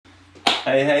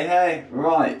Hey,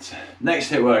 right, next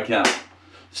HIIT workout.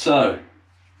 So,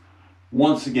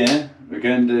 once again, we're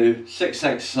going to do 6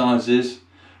 exercises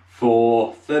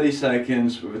for 30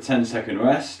 seconds with a 10-second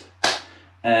rest.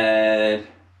 And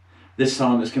this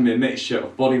time it's going to be a mixture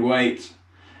of body weight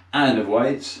and of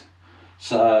weights.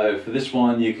 So for this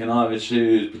one you can either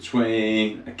choose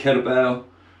between a kettlebell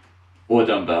or a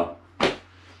dumbbell.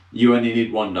 You only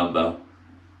need one dumbbell.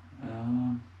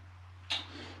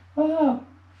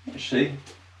 Actually,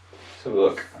 let's have a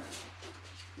look.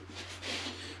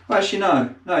 Well, actually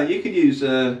no, you could use,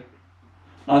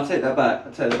 I'll take that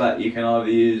back, you can either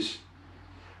use,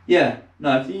 if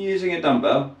you're using a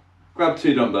dumbbell, grab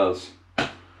 2 dumbbells.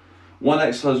 One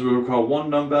exercise will require 1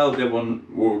 dumbbell, the other one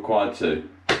will require 2.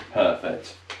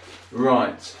 Perfect.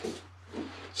 Right,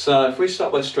 so if we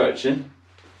start by stretching,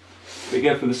 we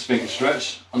go for the sphinx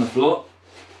stretch on the floor.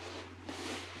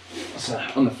 So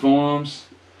on the forearms,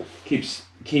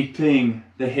 keeping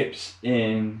the hips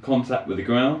in contact with the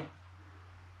ground.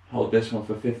 Hold this one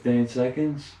for 15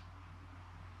 seconds.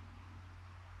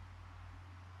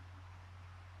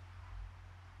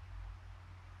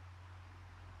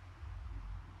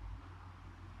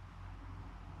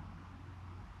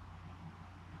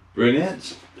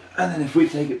 Brilliant. And then if we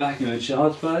take it back into a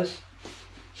child's pose.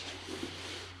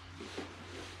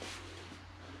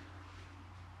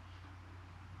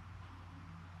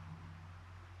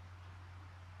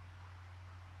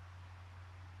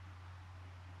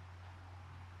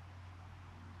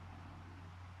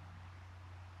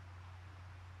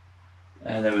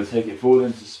 And then we'll take it forward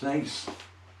into Sphinx.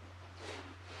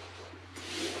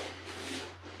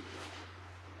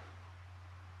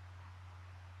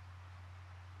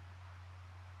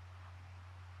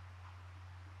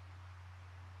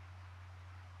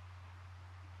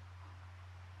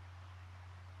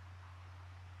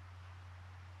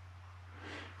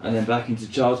 And then back into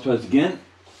child's pose again.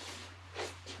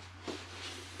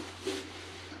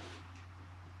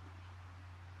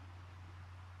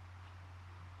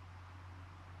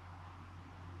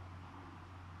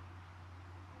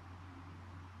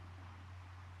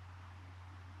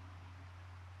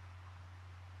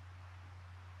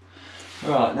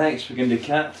 Right, next we're going to do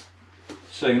cat.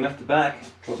 So you're going to lift the back,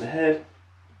 drop the head.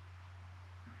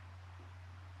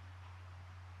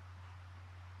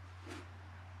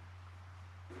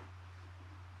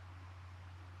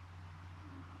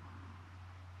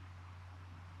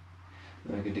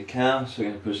 Then we're going to do cow, so we're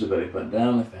going to push the belly button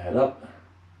down, lift the head up.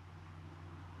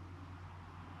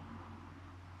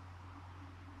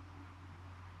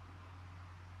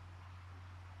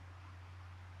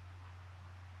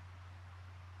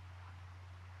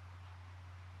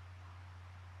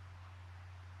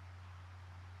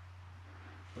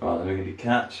 Right, then we're going to do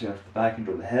cat, so you lift the back and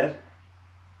drop the head.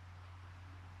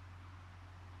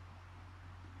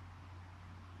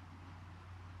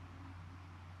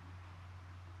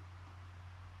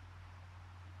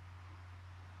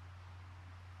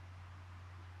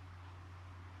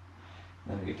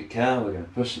 Then we get to cow, we're going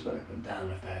to push the belly button down,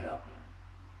 lift the head up.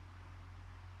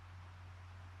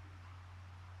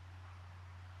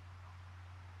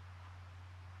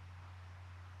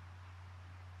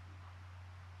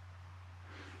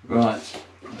 Right,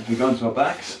 if we go into our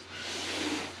backs,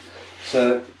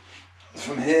 so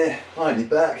from here, lightly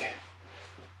back,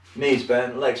 knees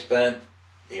bent, legs bent,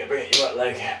 you're going to bring your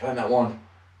right leg, bend that one,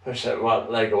 push that right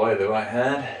leg away with the right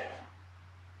hand.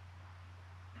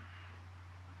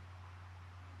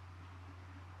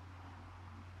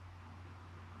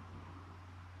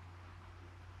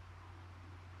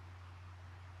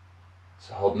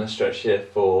 So holding this stretch here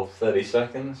for 30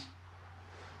 seconds,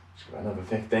 just got another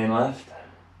 15 left.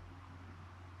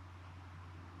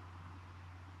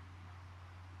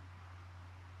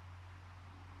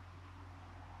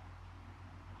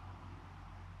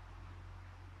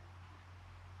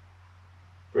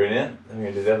 Brilliant, then we're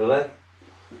going to do the other leg.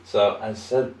 So as I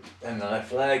said, bend the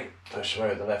left leg, push away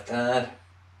with the left hand.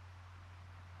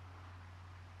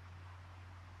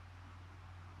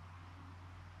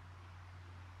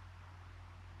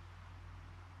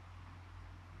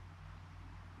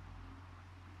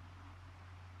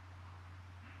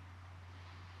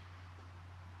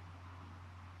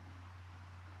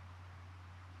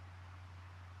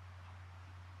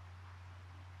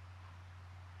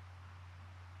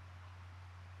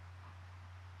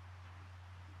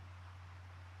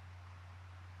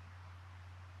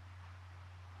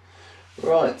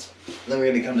 Right, then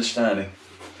we're going to come to standing.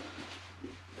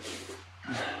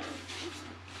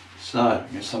 So, I'm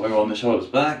going to start by rolling the shoulders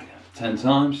back 10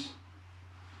 times.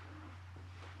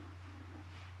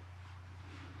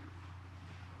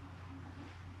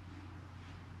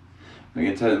 We're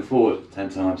going to turn them forward 10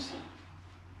 times.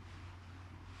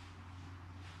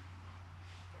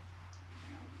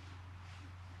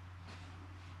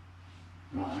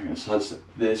 I'm going to sidestep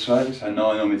this way because I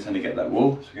know I normally tend to get that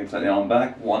wall. So we're going to take the arm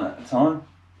back one at a time.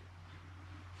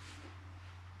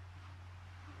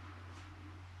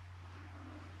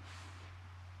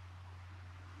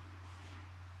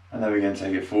 And then we're going to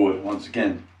take it forward once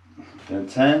again. Doing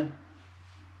 10,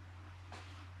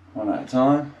 one at a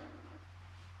time.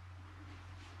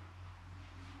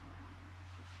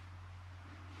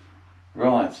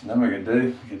 Right, and then we're going to do,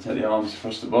 we're going to take the arms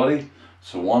across the body.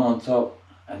 So one on top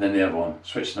and then the other one,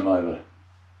 switching them over.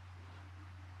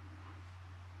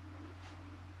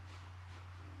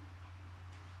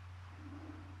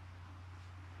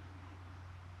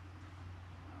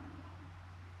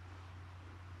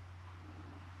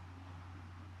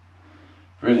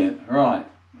 Brilliant. Right.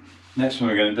 Next one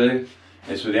we're going to do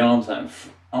is with the arms out in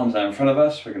front of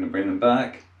us. We're going to bring them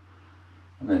back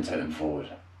and then take them forward.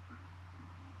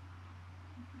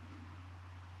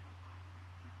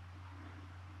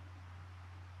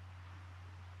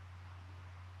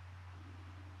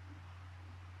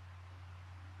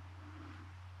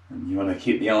 And you want to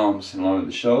keep the arms in line with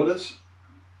the shoulders.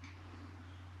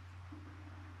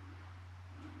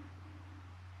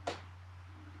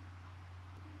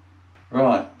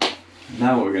 Right,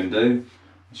 now what we're going to do,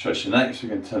 stretch the neck, so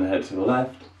we're going to turn the head to the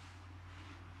left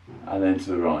and then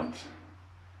to the right.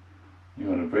 You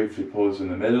want to briefly pause in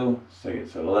the middle, take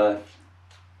it to the left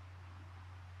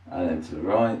and then to the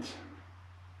right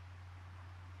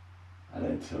and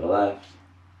then to the left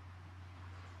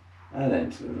and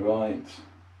then to the right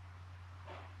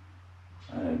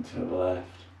and then to the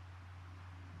left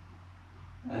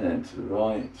and then to the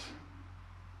right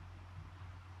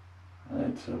and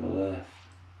then to the left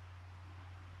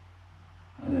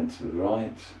and then to the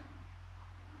right.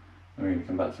 And we're going to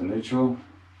come back to neutral.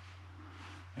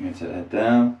 We're going to take the head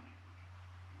down.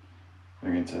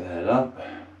 We're going to take the head up.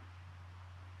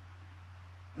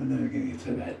 And then we're going to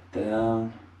take the head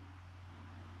down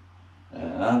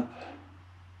and up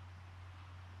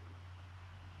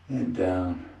and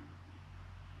down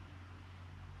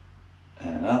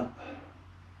and up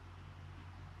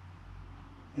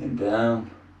and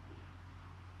down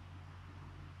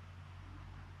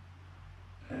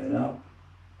and up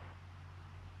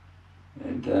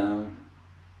and down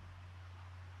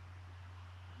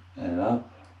and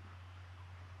up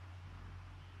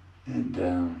and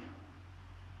down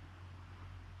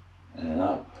and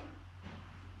up.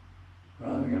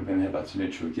 Right, we're going to bring the head back to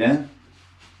neutral again.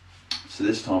 So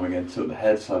this time we're going to tilt the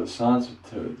head side to side, so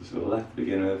tilt it to the left to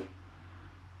begin with,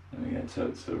 then we're going to tilt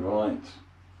it to the right,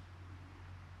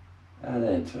 and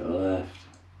then to the left,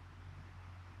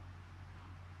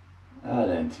 and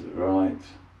then to the right,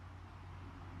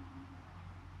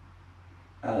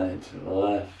 and then to the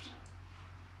left,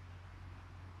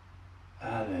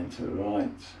 and then to the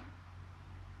right,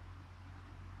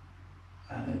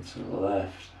 and then to the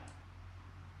left,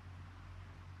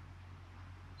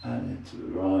 and then to the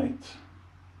right,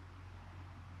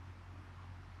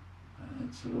 and then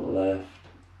to the left,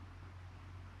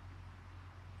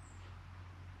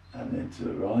 and then to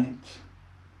the right.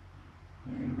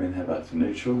 We're going to bring the head back to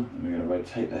neutral, and we're going to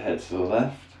rotate the head to the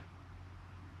left,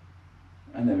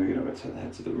 and then we're going to rotate the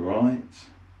head to the right,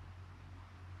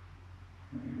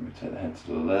 we're going to rotate the head to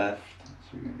the left,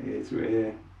 so we're going to ear to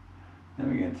ear,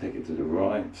 then we're going to take it to the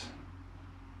right,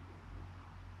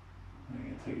 we're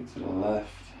going to take it to the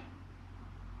left,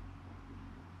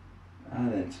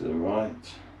 and then to the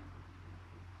right,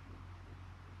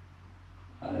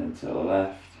 and then to the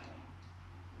left,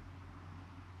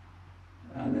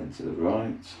 and then to the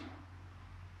right,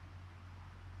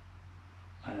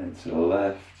 and then to the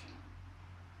left,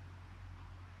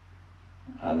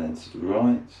 and then to the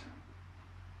right.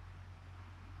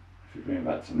 If you bring it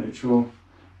back to neutral,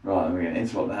 right, and we're going to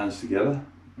interlock the hands together.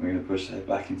 We're going to push the head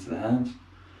back into the hands.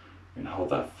 We're going to hold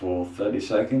that for 30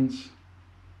 seconds.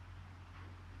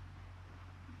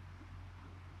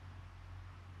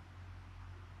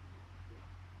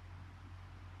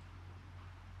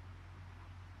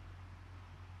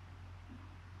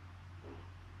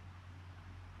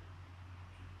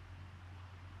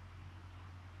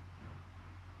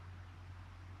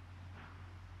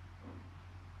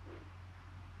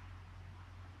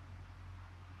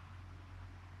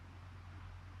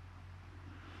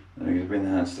 Then we're going to bring the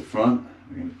hands to the front.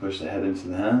 We're going to push the head into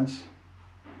the hands.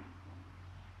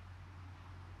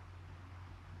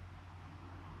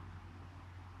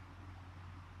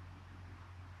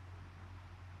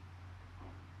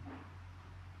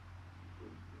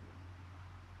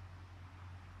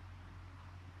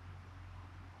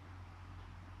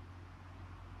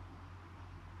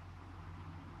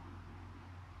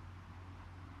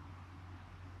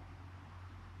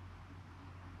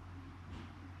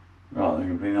 Right, then we're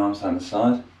going to bring the arms down the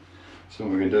side. So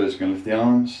what we're going to do is we're going to lift the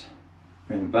arms,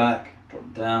 bring them back, drop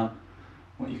them down.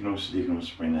 What you can also do, you can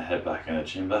also bring the head back and the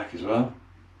chin back as well.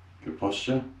 Good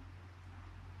posture.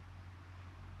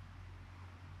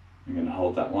 You're going to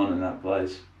hold that one in that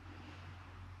place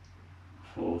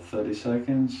for 30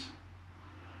 seconds.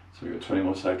 So we've got 20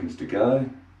 more seconds to go.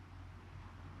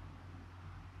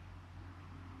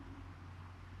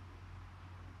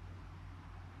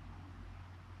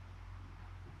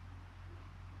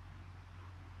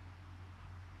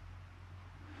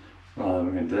 Right, what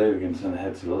we're going to do, we're going to turn the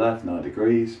head to the left, 90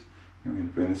 degrees. And we're going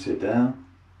to bring the sit down.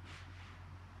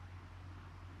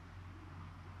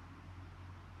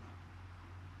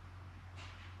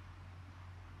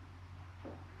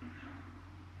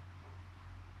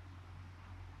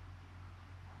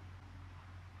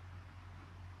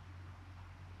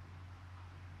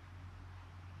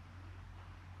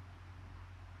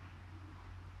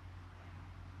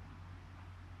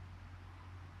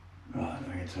 Right,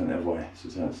 we're going to turn the other way. So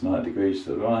turn it 90 degrees to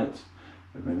the right.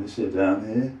 We're going to sit down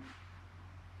here.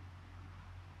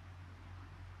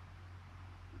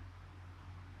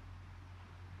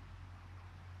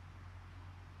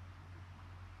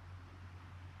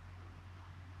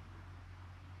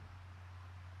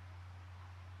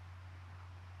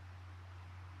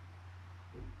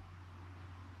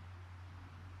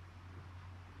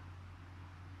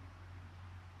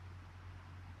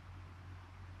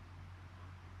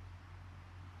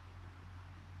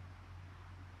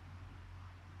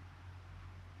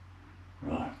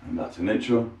 Right, and back to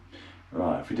neutral.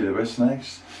 Right, if we do the wrist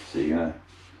next, so you're going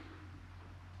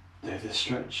to do this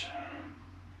stretch.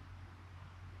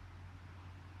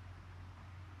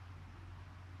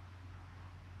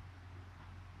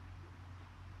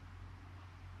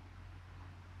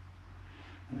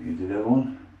 And we can do the other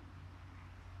one.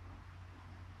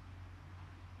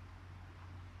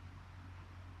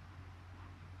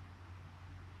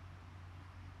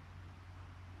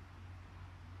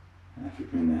 And if you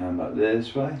bring the hand back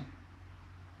this way.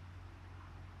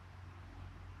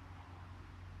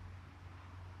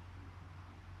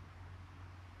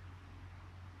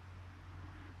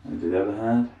 And do the other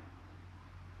hand.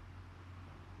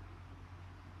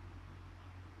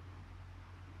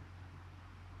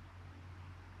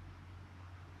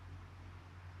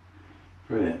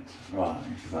 Brilliant. Right, I'm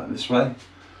going to go back this way.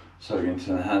 So we're going to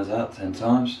turn the hands out 10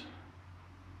 times.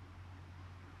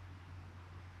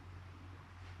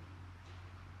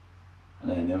 And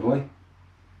then the other way.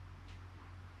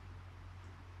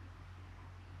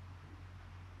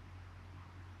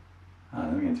 And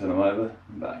then we're going to turn them over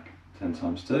and back 10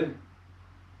 times too.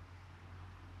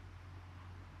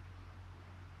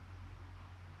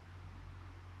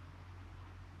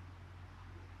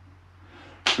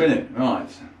 Brilliant, right,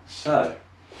 so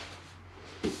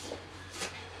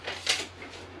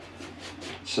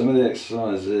some of the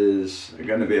exercises are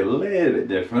going to be a little bit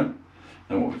different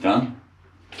than what we've done.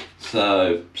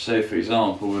 So, say for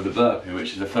example with the burpee,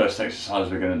 which is the first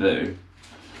exercise we're going to do,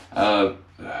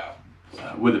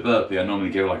 with the burpee I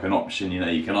normally give like an option,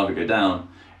 you can either go down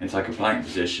and take a plank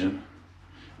position,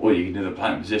 or you can do the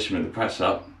plank position with the press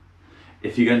up.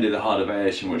 If you're going to do the harder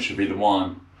variation, which would be the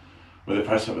one with the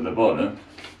press up at the bottom,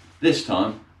 this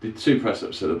time do 2 press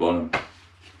ups at the bottom.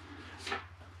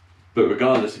 But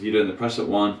regardless if you're doing the press up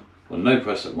one or no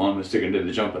press up one, we're still going to do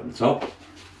the jump at the top.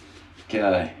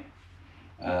 Okay.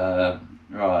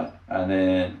 Right, and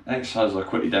then exercises I'll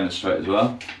quickly demonstrate as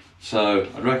well. So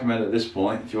I'd recommend at this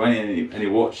point, if you're wearing any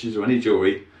watches or any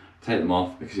jewellery, take them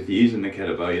off, because if you're using the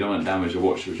kettlebell you don't want to damage your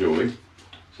watch or jewellery.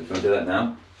 So if I do that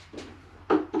now.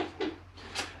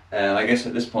 And I guess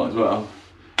at this point as well,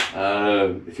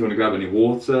 if you want to grab any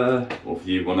water, or if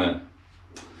you want to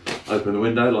open the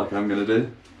window like I'm going to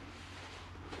do.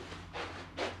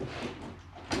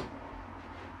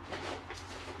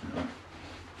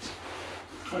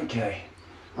 Okay.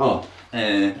 Oh,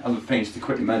 and other things to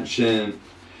quickly mention,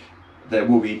 there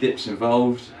will be dips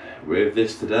involved with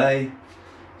this today.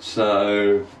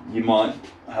 So you might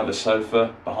have a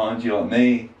sofa behind you like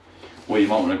me, or you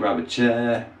might want to grab a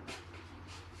chair.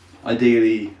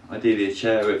 Ideally a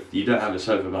chair if you don't have a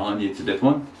sofa behind you to dip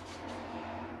on.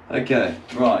 Okay,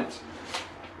 right.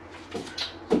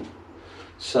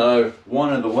 So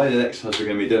one of the weighted exercises we're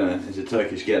going to be doing is a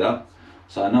Turkish get up.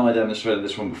 So I know I demonstrated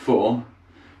this one before,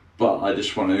 but I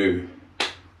just want to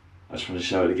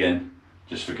show it again,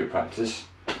 just for good practice.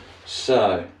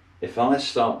 So if I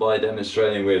start by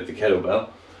demonstrating with the kettlebell,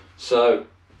 so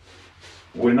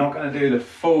we're not going to do the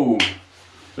full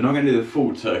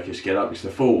Turkish get up, because the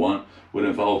full one would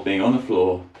involve being on the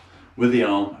floor with the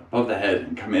arm above the head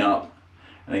and coming up,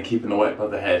 and then keeping the weight above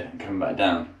the head and coming back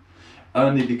down.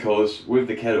 only because with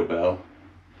the kettlebell,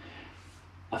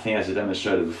 I think as I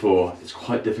demonstrated before, it's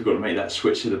quite difficult to make that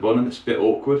switch to the bottom. It's a bit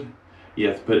awkward. You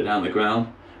have to put it down on the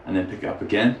ground and then pick it up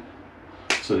again.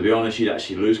 So to be honest, you'd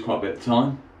actually lose quite a bit of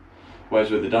time.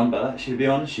 Whereas with the dumbbell, actually to be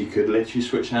honest, you could literally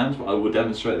switch hands, but I will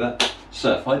demonstrate that.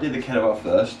 So if I did the kettlebell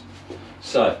first,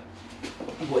 so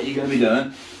what you're going to be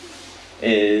doing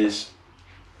is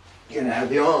you're going to have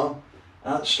the arm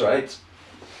out straight,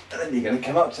 and then you're going to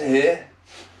come up to here,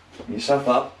 get yourself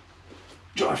up,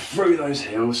 drive through those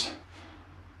heels.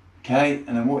 Okay,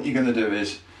 and then what you're going to do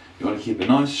is you want to keep a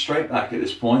nice straight back at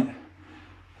this point.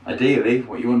 Ideally,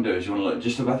 what you want to do is you want to look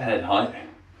just above head height.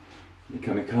 You're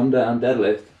going to come down,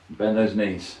 deadlift, bend those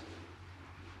knees.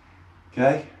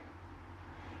 Okay,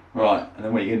 right, and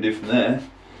then what you're going to do from there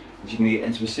is you're going to get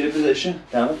into a seated position,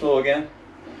 down the floor again.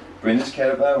 Bring this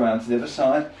kettlebell around to the other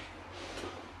side.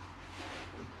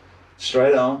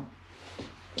 Straight arm.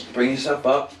 Bring yourself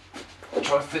up.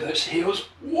 Try to fit those heels.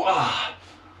 Wow.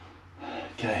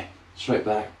 Okay, straight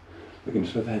back, looking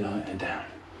just above head height and down.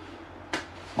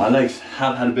 My legs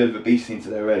have had a bit of a beasting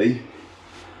today already.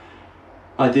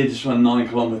 I did just run 9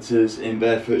 kilometers in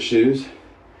barefoot shoes.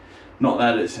 Not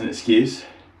that it's an excuse,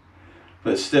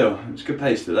 but still, it was a good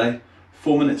pace today.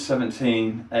 4 minutes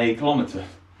 17 a kilometer,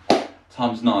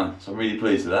 times 9, so I'm really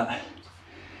pleased with that.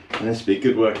 And this will be a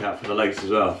good workout for the legs as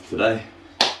well for today.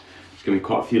 There's going to be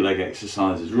quite a few leg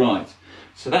exercises. Right,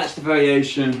 so that's the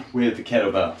variation with the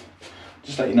kettlebell.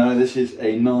 Just to let you know, this is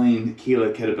a 9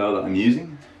 kilo kettlebell that I'm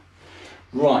using.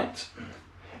 Right,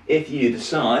 if you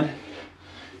decide,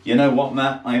 you know what,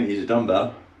 Matt, I'm going to use a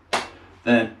dumbbell,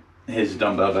 then here's a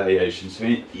dumbbell variation. So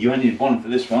you only need one for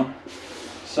this one.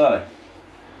 So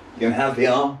you're going to have the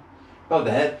arm above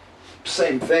the head,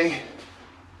 same thing.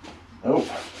 Oh,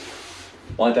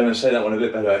 I'll demonstrate that one a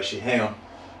bit better actually, hang on.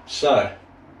 So,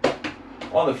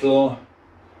 on the floor,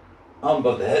 arm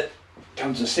above the head,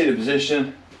 come to a seated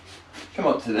position, come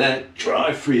up to there,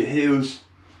 drive through your heels,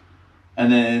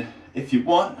 and then if you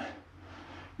want,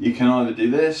 you can either do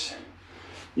this,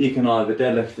 you can either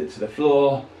deadlift it to the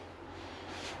floor,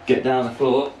 get down the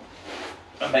floor,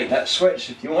 and make that switch.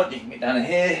 If you want, you can get down to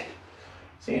here.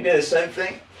 So you can do the same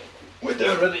thing we're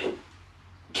doing with the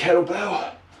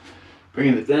kettlebell,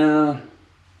 bringing it down.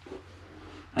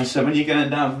 And so when you're going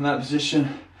down from that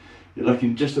position, you're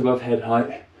looking just above head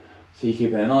height. So you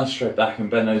keep a nice straight back and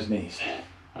bend those knees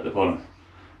at the bottom.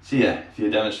 So yeah, if you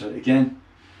demonstrate it again,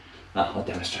 I'll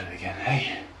demonstrate it again,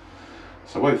 hey.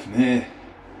 So wait from here,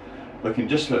 looking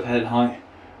just above head height,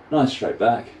 nice straight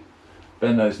back,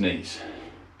 bend those knees.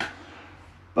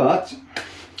 But,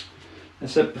 as I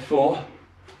said before,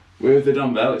 with the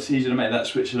dumbbell, it's easier to make that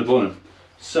switch to the bottom.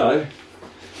 So,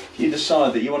 if you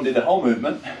decide that you want to do the whole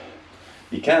movement,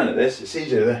 you can at this. It's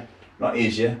easier, not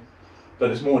easier,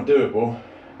 but it's more doable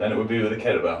than it would be with a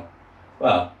kettlebell.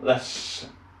 Well, less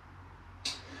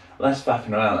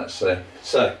faffing around, let's say.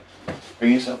 So,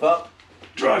 bring yourself up,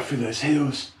 drive through those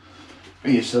heels,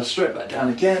 bring yourself straight back down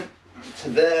again to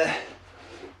there,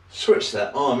 switch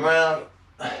that arm round,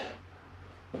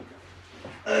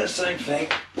 same thing,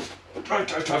 drive,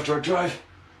 drive, drive, drive, drive.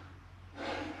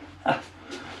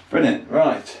 Brilliant,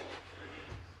 right.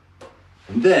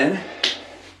 And then,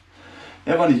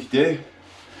 the other one you can do,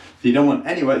 if you don't want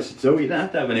any weights at all, you don't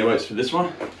have to have any weights for this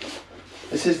one.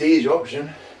 This is the easy option.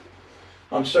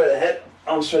 Arm straight ahead,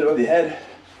 arm straight above your head.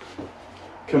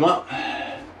 Come up,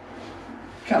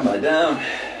 come back down,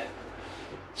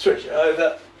 switch it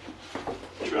over,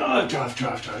 drive, drive,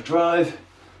 drive, drive, drive,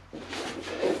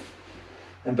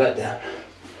 and back down.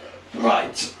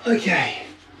 Right, okay.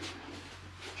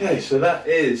 Okay, so that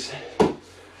is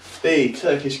the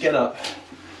Turkish get up.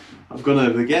 I've gone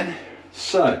over again.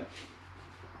 So,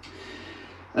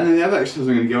 and then the other exercise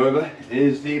I'm going to go over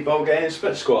is the Bulgarian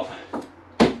split squat.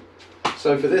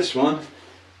 So for this one,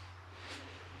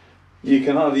 you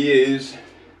can either use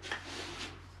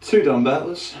 2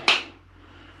 dumbbells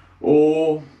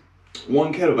or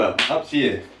 1 kettlebell, up to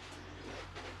you.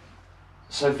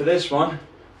 So for this one,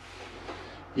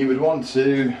 you would want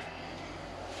to,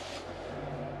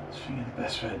 I think the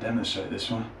best way to demonstrate this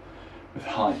one with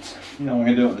height. You know what I'm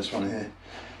going to do on this one here.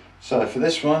 So for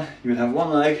this one, you would have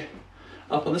one leg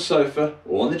up on the sofa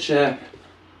or on the chair.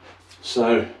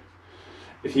 So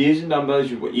if you're using dumbbells,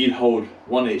 you'd hold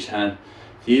one in each hand.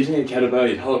 If you're using a kettlebell,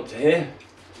 you'd hold up to here.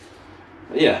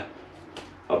 But yeah,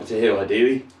 up to here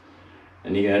ideally.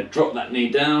 And you're going to drop that knee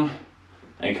down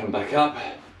and come back up.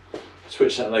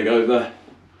 Switch that leg over.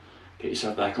 Get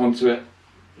yourself back onto it.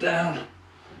 Down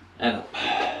and up.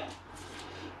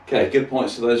 Okay, good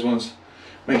points to those ones.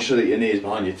 Make sure that your knee is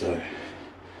behind your toe.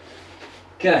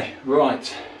 Okay,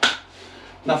 right.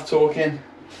 Enough talking.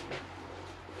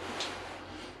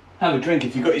 have a drink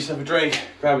if you've got yourself a drink.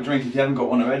 Grab a drink if you haven't got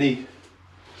one already.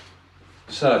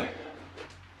 So,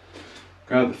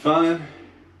 grab the phone.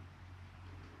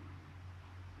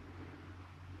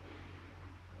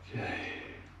 Okay.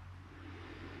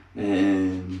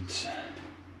 And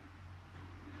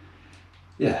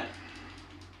yeah.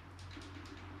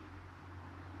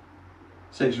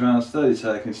 6 rounds, 30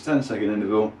 seconds, 10-second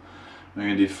interval. We're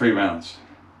going to do 3 rounds.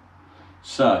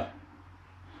 So,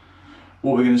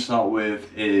 what we're going to start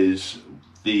with is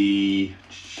the...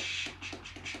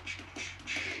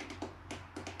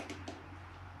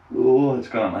 Oh, it's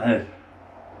gone on my head.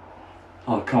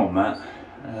 Oh, come on,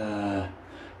 Matt.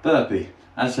 Burpee.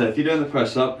 As I said, if you're doing the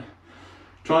press up,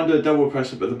 try and do a double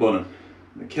press up at the bottom.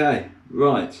 Okay,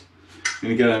 right.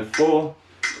 I'm going to go in 4,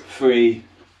 3,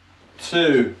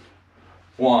 2,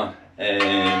 1,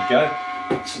 and go.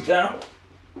 Sit down.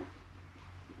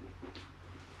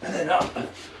 And then up.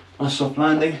 Nice soft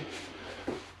landing.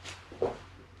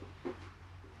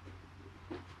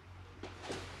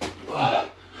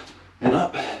 And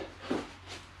up.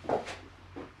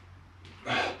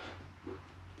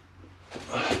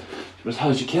 As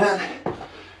hard as you can.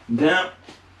 Down.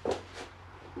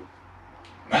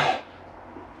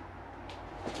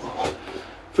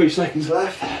 3 seconds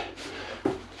left.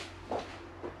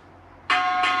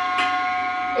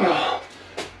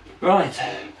 Right,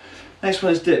 next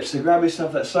one is dips. So grab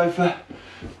yourself that sofa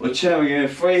or chair. We're going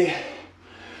 3,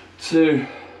 2,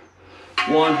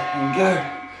 1, and go.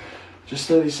 Just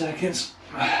 30 seconds.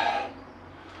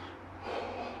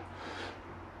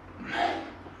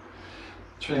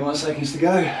 21 seconds to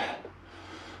go.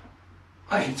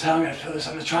 I can tell I'm going to feel this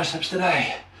on the triceps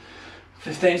today.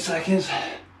 15 seconds.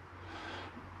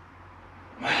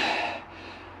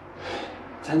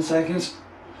 10 seconds.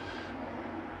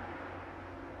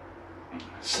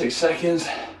 6 seconds.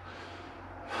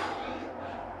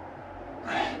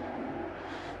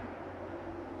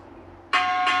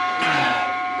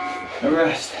 And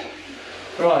rest.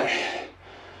 Right.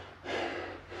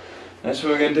 That's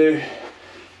what we're going to do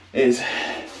is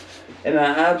in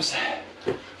our abs.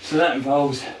 So that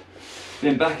involves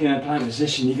being back in a plank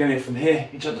position. You're going in from here,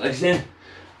 you jump the legs in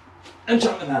and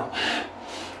jump them out.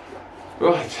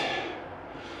 Right.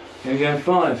 Here we go.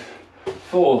 5,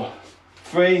 4,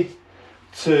 3,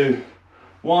 2,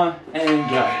 1, and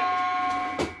go.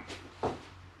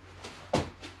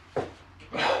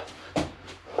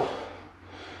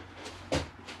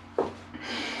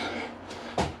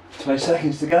 20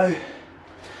 seconds to go.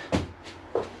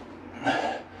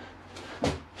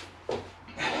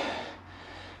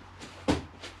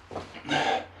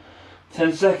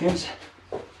 10 seconds.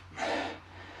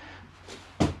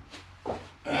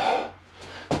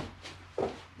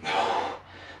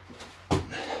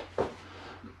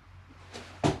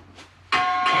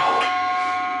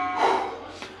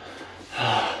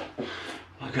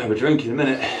 I'll grab a drink in a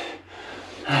minute.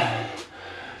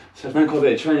 So I've done quite a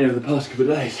bit of training over the past couple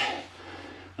of days.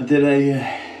 I did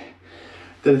a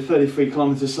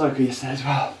 33km cycle yesterday as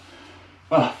well.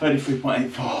 Well,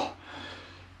 33.84.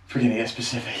 If we're gonna get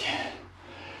specific.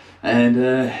 And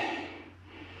no,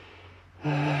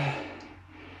 I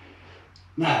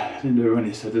didn't do a run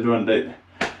yesterday. I did a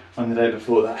run the day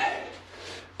before that.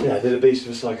 Yeah, I did a beast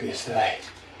of a cycle yesterday.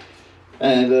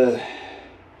 And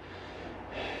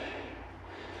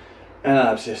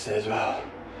abs yesterday as well.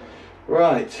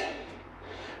 Right.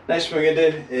 Next what we're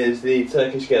going to do is the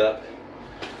Turkish get up.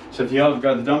 So if you either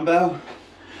grab the dumbbell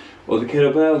or the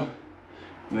kettlebell,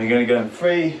 and we're going to go in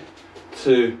 3,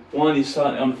 2, 1. You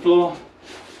start it on the floor,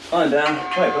 lie down,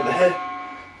 right above the head.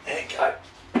 There you go.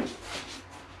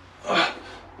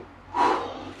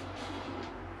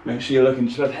 Make sure you're looking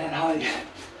just above head height.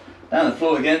 Down the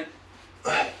floor again.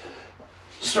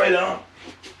 Straight on.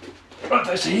 Right,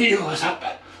 those heels up.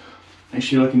 Make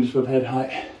sure you're looking just above head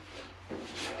height.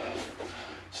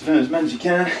 So do as many as you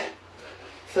can.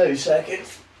 30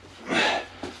 seconds. Up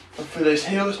through those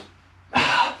heels.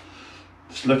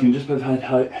 Just looking just above head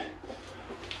height.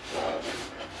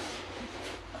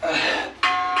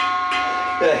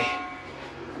 Okay.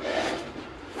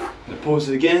 I'm gonna pause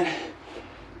it again. I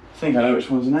think I know which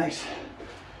one's next.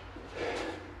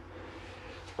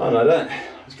 Oh no, I don't.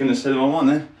 I was going to say the wrong one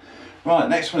then. Right,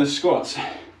 next one is squats.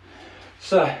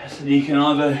 So you can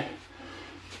either,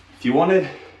 if you wanted,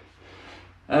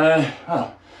 well, you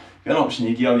got an option.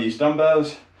 You can either use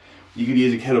dumbbells, you could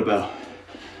use a kettlebell.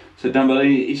 So dumbbell in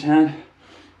each hand,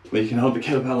 or you can hold the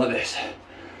kettlebell like this.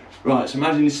 Right, so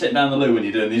imagine you sit down the loo when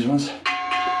you're doing these ones.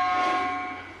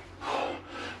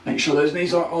 Make sure those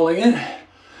knees aren't rolling in.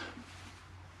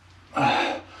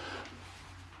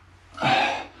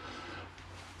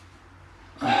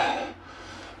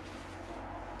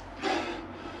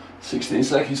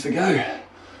 seconds to go.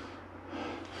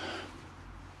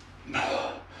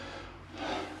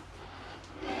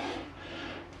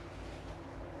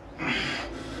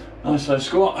 Nice slow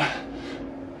squat.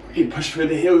 You push through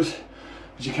the heels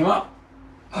as you come up.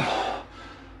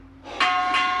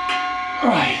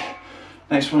 Right,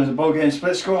 next one is a ball game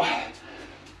split squat.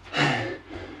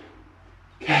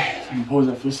 Okay, so I can pause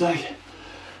that for a sec.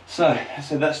 So, I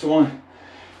said that's the one.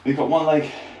 We've got one leg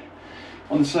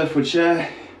on the sofa chair,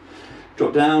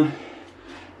 drop down,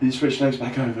 then switch legs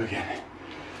back over again.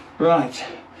 Right,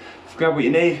 grab what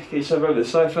you need, get yourself over the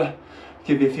sofa,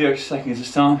 give you a few extra seconds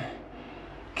this time.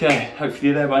 Okay, hopefully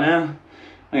you're there by now.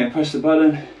 I'm going to press the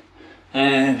button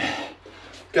and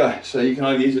go. So you can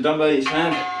either use a dumbbell in each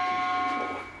hand,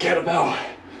 kettlebell,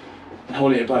 and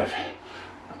hold it at both.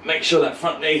 Make sure that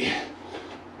front knee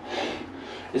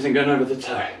isn't going over the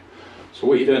toe. So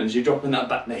what you're doing is you're dropping that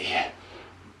back knee.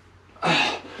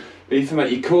 Really think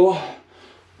about your core.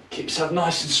 Keep yourself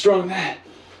nice and strong there.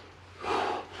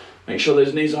 Make sure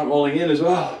those knees aren't rolling in as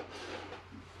well.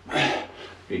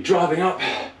 You're driving up,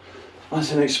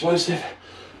 nice and explosive.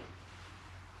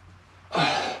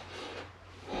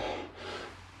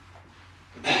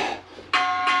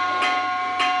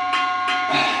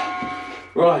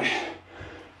 Right,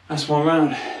 that's one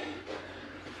round.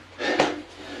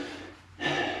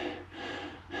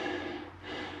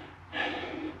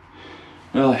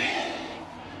 Right,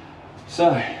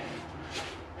 so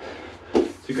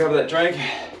to grab that drink,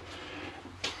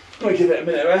 I'm gonna give it a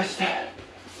minute rest.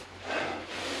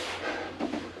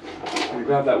 I'm gonna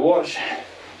grab that watch,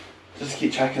 just to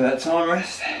keep track of that time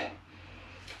rest.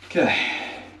 Okay.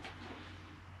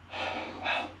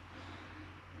 Wow.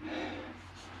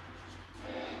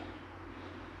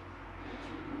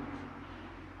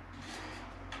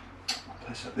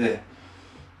 Place up there.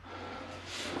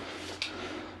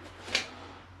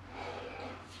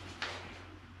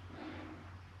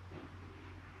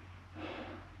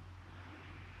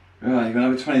 Right, you're going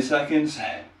to have 20 seconds,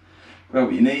 grab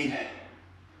what you need.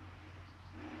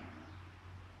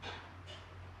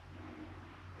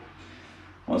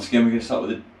 Once again, we're going to start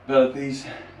with the burpees.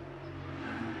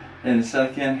 In a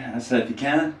second, as I said, if you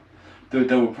can, do a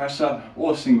double press up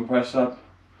or a single press up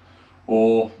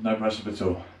or no press up at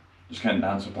all. Just going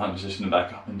down to a plank position and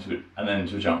back up into it and then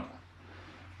into a jump.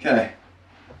 Okay,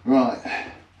 right,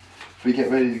 if we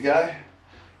get ready to go,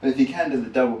 but if you can do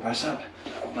the double press up,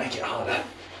 it'll make it harder.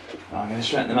 I'm going to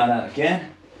straighten them out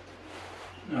again.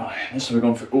 Right, this is we've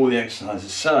gone through all the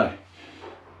exercises, so,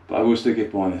 but I will still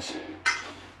give pointers.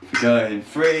 If we go in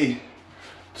 3,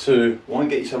 2, 1,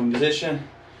 get yourself in position,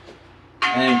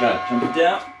 and go. Jump it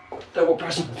down, double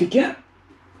press up if you can.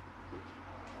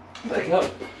 Back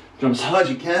up, jump as hard as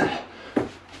you can.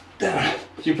 Down,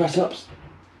 2 press ups.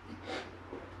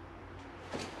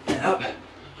 And up,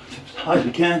 jump as hard as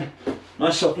you can.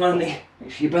 Nice soft landing,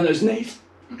 make sure you bend those knees.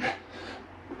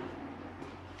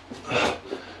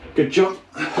 Good jump,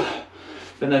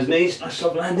 bend those knees, nice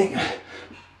soft landing.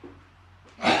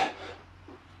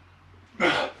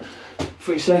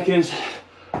 3 seconds.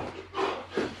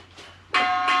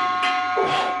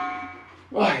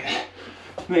 Right,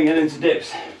 moving it into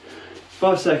dips.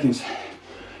 5 seconds.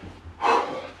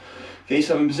 Get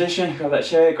yourself in position, grab that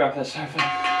chair, grab that sofa,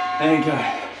 there you go.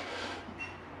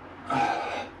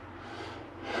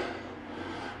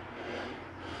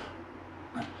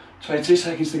 22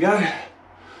 seconds to go.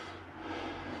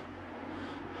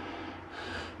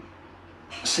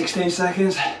 16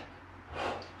 seconds.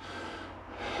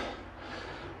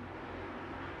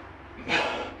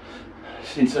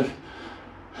 Seem to have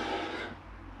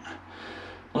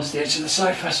lost the edge of the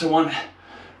sofa, so one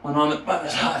arm at the back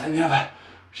is harder than the other,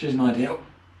 which isn't ideal.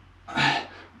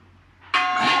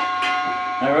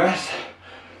 No rest.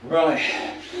 Right.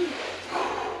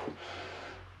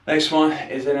 Next one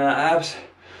is in our abs.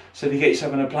 So if you get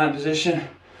yourself in a plank position,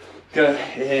 go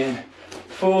in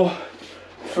 4,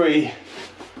 3,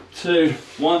 2,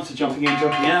 1, so jumping in,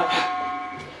 jumping out.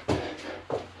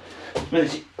 As many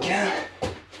as you can,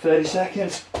 30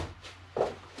 seconds.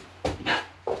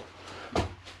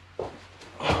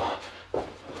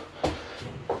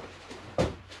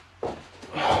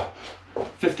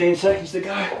 15 seconds to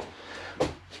go.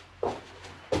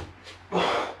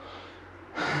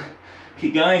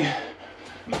 Keep going.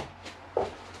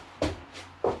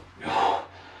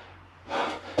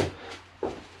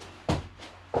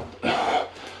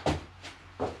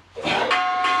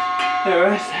 There,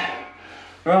 rest.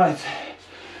 Right,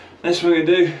 next what we're going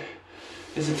to do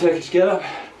is a Turkish get up,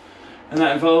 and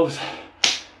that involves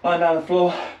lying down on the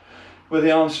floor with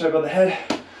the arms straight above the head.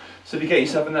 So if you get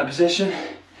yourself in that position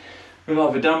with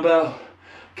either dumbbell,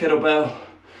 kettlebell,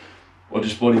 or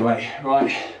just body weight.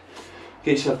 Right,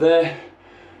 get yourself there.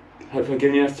 Hopefully I'm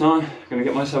giving you enough time. I'm gonna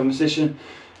get myself in position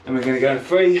and we're gonna go in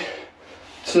 3,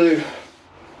 2,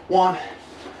 1,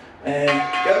 and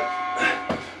go.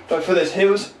 Go for those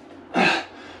heels.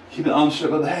 Keep the arms straight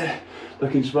above the head.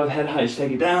 Looking just above the head, height, just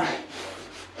take it down.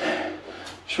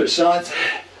 Switch sides,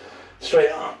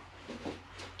 straight arm.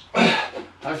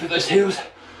 Go for those heels.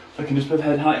 Looking just above the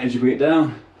head, height as you bring it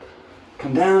down.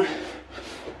 Come down.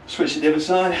 Switch to the other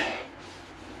side.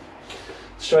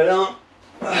 Straight arm.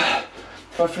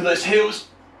 Go for those heels.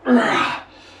 Looking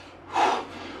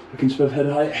just above head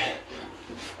height.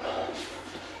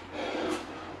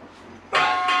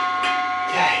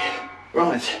 Okay,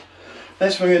 right.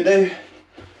 Next one we're going to do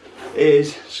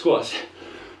is squats.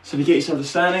 So if you get yourself to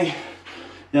standing,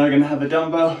 you're going to have a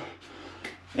dumbbell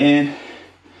and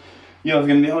you're either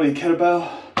going to be holding a kettlebell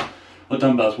or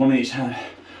dumbbells, one in each hand.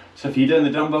 So if you're doing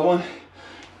the dumbbell one,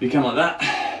 you come like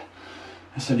that.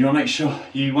 So you want to make sure,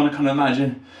 you want to kind of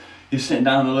imagine you're sitting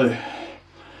down on the loo.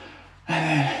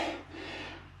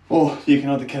 Or you can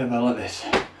hold the kettlebell like this.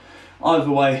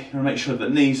 Either way, you want to make sure that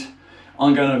the knees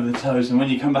aren't going over the toes, and when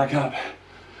you come back up,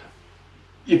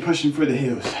 you're pushing through the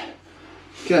heels.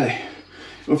 Okay,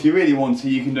 well, if you really want to,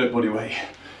 you can do it body weight.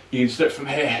 You can slip from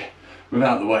here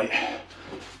without the weight.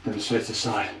 Then switch to the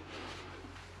side.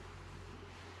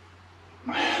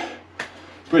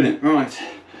 Brilliant, right.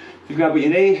 If you grab what you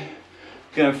need,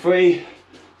 go 3,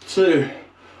 2,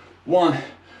 1,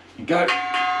 and go.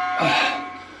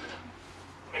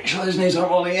 Make sure those knees aren't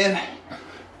rolling in.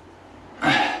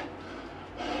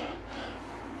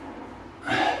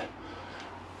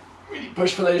 Really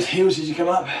push for those heels as you come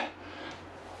up.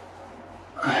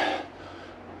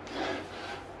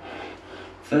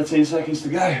 13 seconds to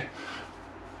go.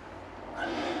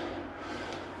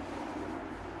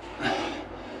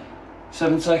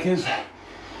 Seven seconds.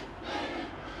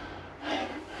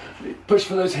 Push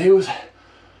for those heels.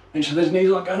 Make sure those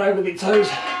knees aren't going over the toes.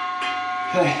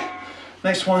 Okay,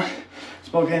 next one is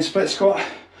about getting split squat.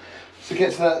 So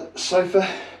get to that sofa.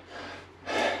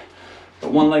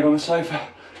 Got one leg on the sofa,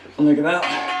 one leg out,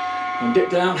 and dip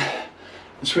down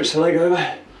and switch the leg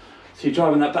over. So you're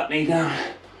driving that back knee down.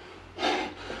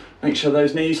 Make sure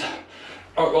those knees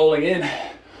aren't rolling in.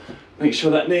 Make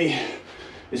sure that knee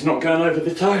is not going over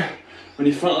the toe on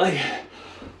your front leg.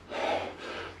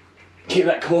 Keep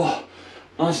that core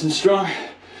nice and strong.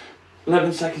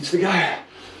 11 seconds to go.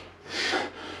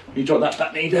 You drop that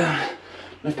back knee down,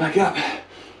 lift back up.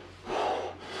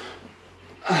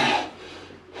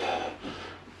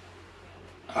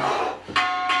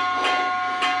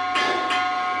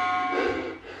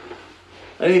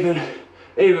 And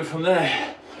even from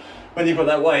there, when you've got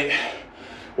that weight,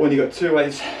 or when you've got two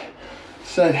weights,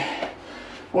 so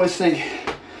always think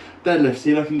deadlifts,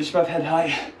 you're looking just above head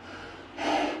height,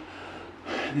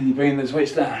 and then you're bringing those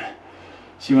weights down.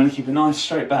 So you want to keep a nice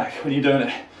straight back when you're doing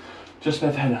it, just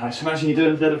above head height. So imagine you're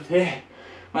doing the deadlift here,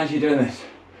 imagine you're doing this,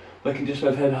 looking just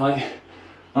above head height,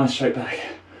 nice straight back.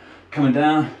 Coming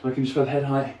down, looking just above head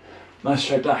height, nice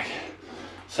straight back.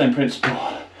 Same principle.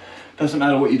 Doesn't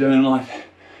matter what you're doing in life,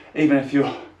 even if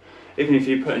you're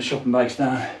putting shopping bags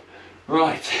down.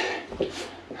 Right.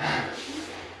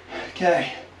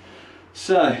 Okay.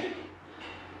 So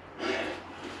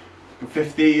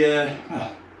 50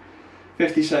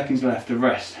 seconds left of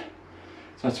rest.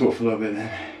 So I'll talk for a little bit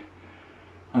then.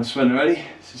 I'm sweating already.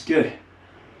 This is good.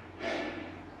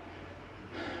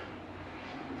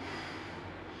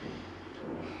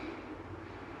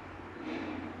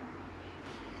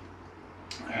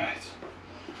 Alright.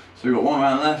 So we've got one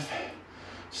round left.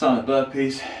 Start with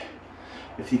burpees.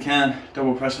 If you can,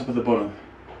 double press up at the bottom.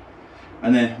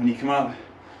 And then when you come up,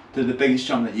 do the biggest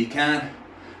jump that you can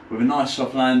with a nice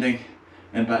soft landing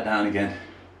and back down again.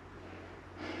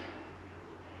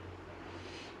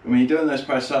 And when you're doing those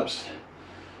press ups,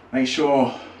 make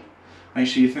sure you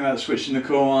think about switching the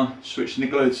core on, switching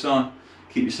the glutes on,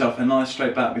 keep yourself in a nice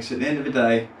straight back, because at the end of the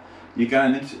day,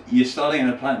 you're starting in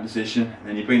a plank position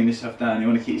and you're bringing yourself down. You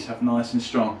want to keep yourself nice and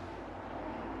strong.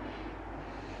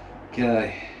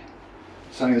 Okay,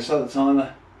 so I'm going to start the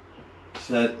timer.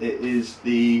 So it is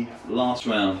the last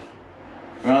round.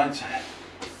 Right,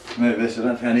 move this, I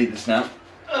don't think I need this now.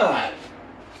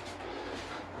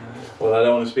 Well, I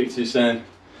don't want to speak too soon.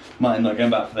 Might end up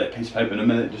going back for that piece of paper in a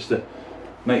minute just to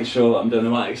make sure that I'm doing the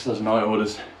right exercise in the right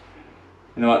orders.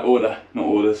 In the right order, not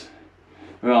orders.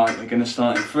 Right, we're going to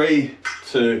start in 3,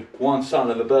 2, 1, start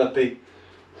with a burpee.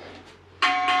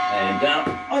 And down.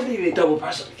 Ideally double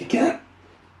press up if you can.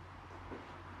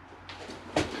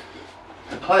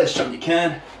 Highest jump you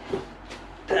can.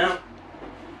 Down.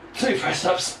 2 press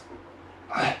ups.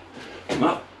 Come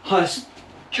up. Highest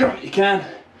jump if you can.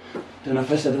 Don't know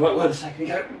if I said the right word a second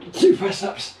ago. 2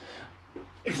 press-ups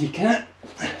if you can.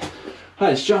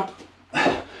 Let's jump.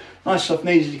 Nice soft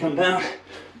knees as you come down.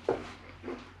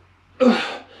 Go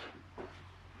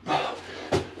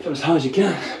as high as you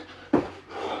can.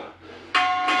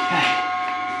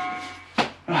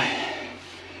 Right.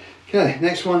 Okay,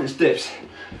 next one is dips.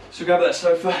 So grab that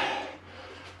sofa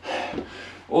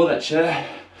or that chair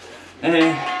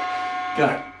and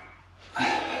go.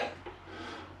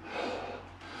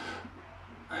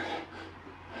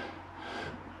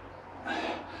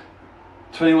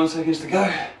 21 seconds to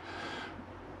go.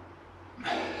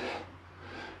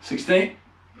 16.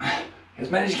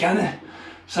 As many as you can.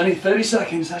 It's only 30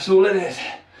 seconds, that's all it is.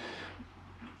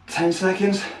 10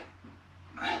 seconds.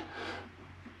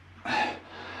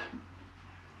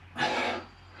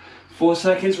 4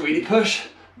 seconds, really push.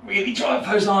 Really drive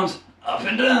those arms up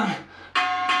and down.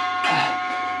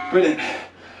 Brilliant.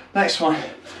 Next one,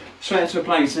 straight into a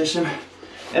plank position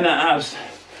in that abs.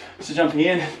 So jumping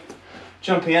in,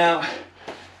 jumping out,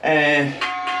 and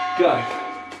go.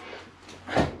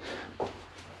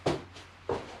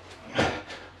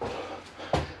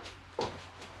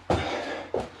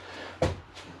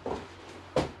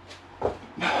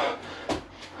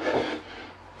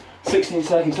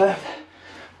 Seconds left.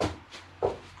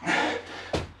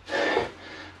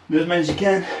 Do as many as you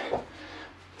can.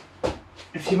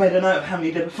 If you made a note of how many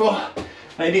you did before,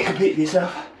 maybe compete with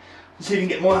yourself and see if you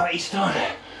can get more out each time.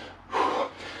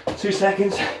 2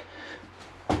 seconds.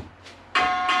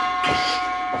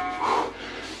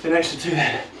 An extra 2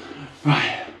 then.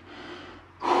 Right.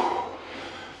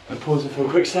 I'll pause it for a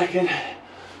quick second.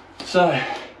 So,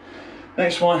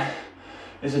 next one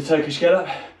is a Turkish get up.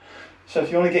 So if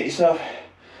you want to get yourself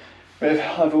with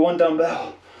either 1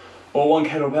 dumbbell or 1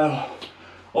 kettlebell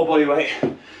or body weight,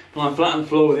 lying flat on the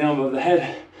floor with the arm above the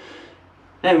head,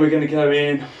 and we're going to go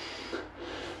in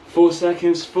 4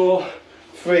 seconds, 4,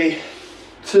 3,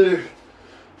 2,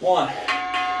 1,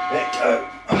 let go,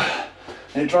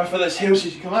 and drive for those heels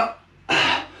as you come up,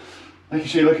 making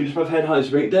sure you're looking just above head height as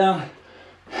you bring it down,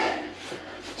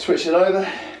 switch it over,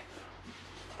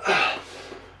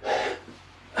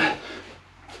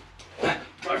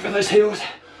 drive for those heels,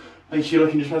 make sure you're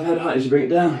looking just above head height as you bring it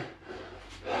down,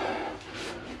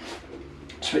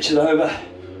 switch it over,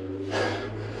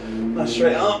 nice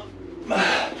straight arm,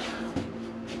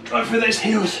 drive through those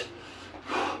heels,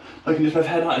 looking just above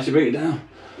head height as you bring it down.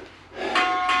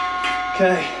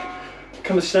 Okay,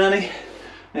 come to standing.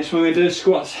 Next one we're going to do is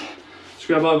squats. Just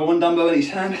grab either 1 dumbbell in each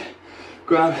hand,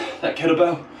 grab that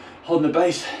kettlebell, holding the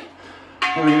base,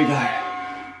 and we're going to go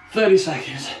 30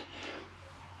 seconds.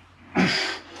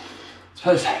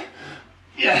 Suppose,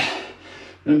 yeah,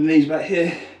 and the knees back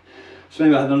here. So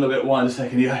maybe I had them a little bit wide a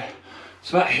second ago.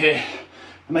 So back here,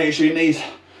 and making sure your knees,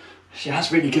 actually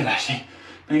that's really good actually.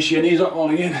 Make sure your knees aren't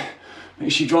rolling in,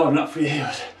 make sure you're driving up for your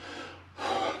heels.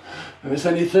 But it's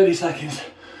only 30 seconds,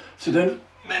 so do as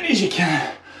many as you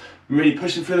can. Really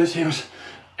pushing through those heels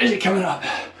as you're coming up.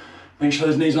 Make sure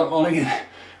those knees aren't rolling in,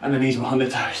 and the knees behind the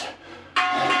toes.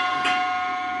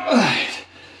 Alright,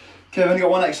 okay, we've only got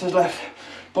 1 exercise left.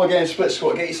 By getting a split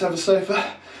squat, get yourself a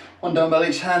sofa, 1 dumbbell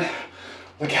each hand,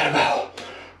 the kettlebell.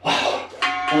 Wow.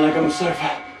 1 leg on the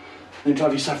sofa, then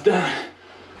drive yourself down.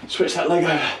 Switch that leg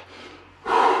over.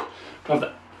 Drive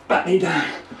that back knee down.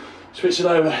 Switch it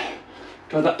over.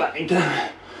 Drive that back knee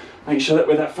down. Make sure that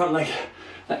with that front leg,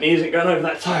 that knee isn't going over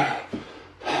that toe.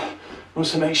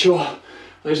 Also make sure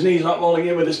those knees aren't rolling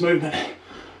in with this movement.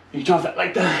 You drive that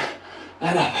leg down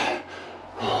and up.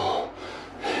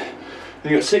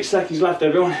 You've got 6 seconds left,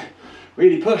 everyone.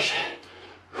 Really push.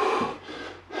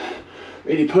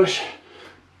 Really push.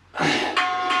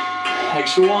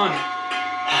 Extra 1.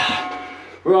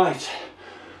 Right.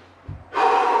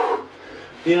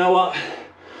 You know what?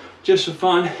 Just for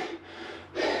fun,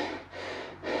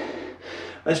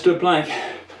 let's do a plank.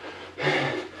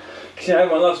 Because you know,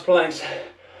 everyone loves planks.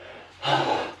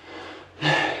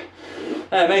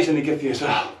 They're amazingly good for you as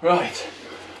well. Right.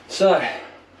 So,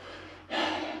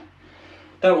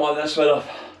 don't wipe that sweat off.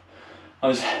 I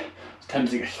was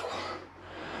tempted to go.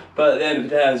 But at the end of the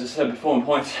day, as I said before in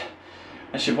points,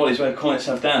 that's your body's way of cooling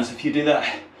itself down. So if you do that,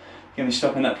 you're going to be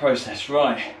stopping that process.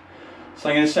 Right. So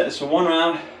I'm going to set this for 1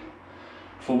 round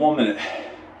for 1 minute.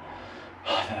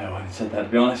 I don't know why I said that, to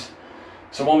be honest.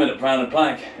 It's a 1 minute round of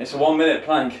plank. It's a 1 minute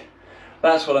plank.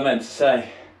 That's what I meant to say.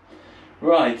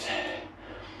 Right.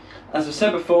 As I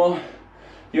said before,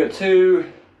 you got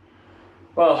 2.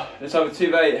 Well, there's over 2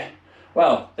 variations.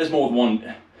 Well, there's more than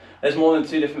 1. There's more than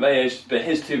 2 different variations, but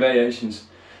here's 2 variations.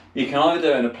 You can either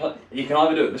do it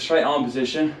in the straight arm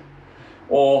position,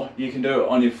 or you can do it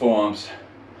on your forearms.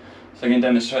 So I'm going to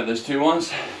demonstrate those two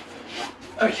ones.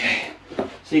 Okay,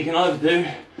 so you can either do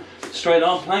straight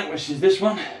arm plank, which is this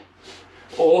one,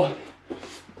 or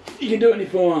you can do it on your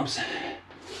forearms.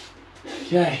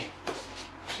 Okay,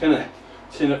 just going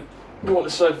to walk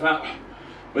the sofa out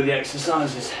with the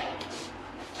exercises.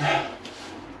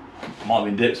 Might be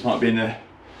in dips, might be in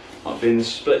the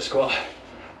split squat.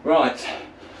 Right,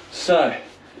 so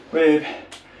with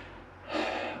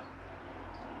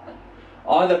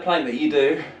either plank that you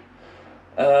do,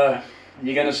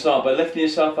 you're going to start by lifting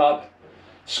yourself up,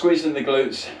 squeezing the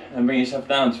glutes, and bring yourself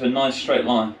down to a nice straight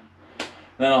line.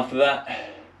 Then after that,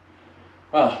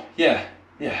 well, yeah,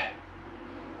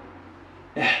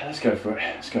 let's go for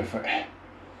it.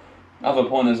 Other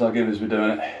pointers I'll give as we're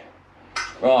doing it.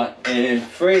 Right, in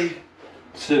 3,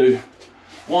 2,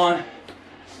 1,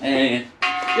 and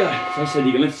go. So I said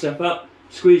you can lift yourself up,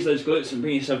 squeeze those glutes, and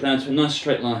bring yourself down to a nice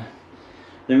straight line.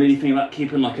 Then really think about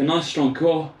keeping like a nice strong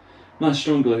core, nice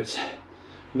strong glutes.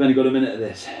 We've only got a minute of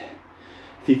this.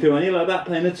 If you feel any low back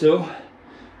pain at all,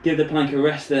 give the plank a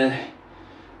rest there,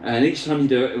 and each time you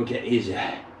do it, it will get easier.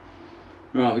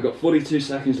 Right, we've got 42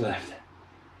 seconds left.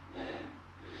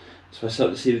 So I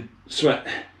start to see the sweat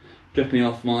dripping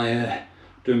off my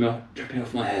dripping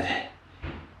off my head,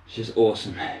 which is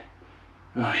awesome.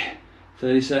 Right,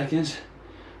 30 seconds.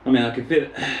 I mean, I can feel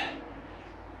it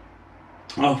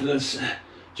after this,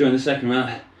 during the second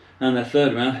round and the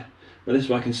third round, but this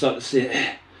way I can start to see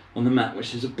it on the mat,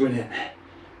 which is brilliant.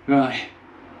 Right,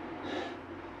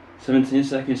 17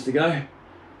 seconds to go.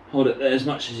 Hold it there as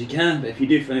much as you can, but if you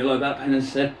do feel any low back pain, as I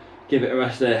said, give it a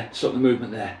rest there, stop the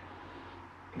movement there,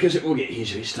 because it will get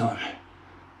easier each time.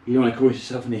 You don't want to cause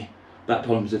yourself any back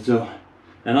problems at all,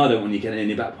 and I don't want you getting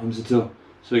any back problems at all.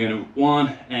 So we're going to 1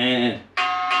 and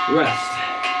rest.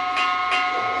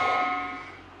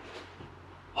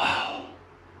 Wow,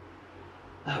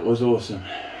 that was awesome.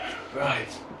 Right,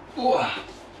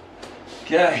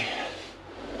 okay,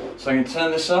 so I can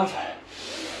turn this off.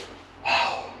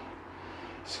 Wow,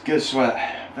 it's good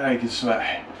sweat, very good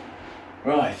sweat.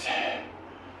 Right,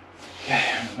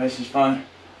 okay, face is fine,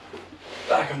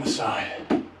 back on the side.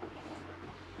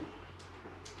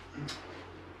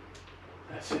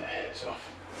 That's it, it's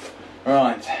off.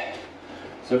 Right,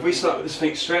 so if we start with the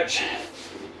Sphinx stretch,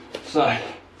 so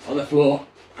on the floor,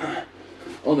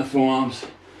 on the forearms,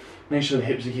 make sure the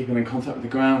hips are keeping in contact with the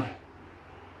ground.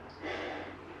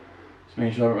 Just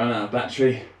making sure I don't run out of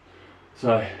battery.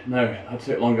 So, no, I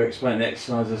took longer explaining the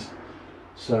exercises,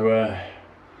 so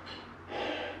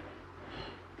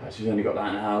battery's only got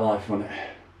about an hour life on it.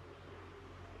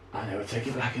 And then we'll take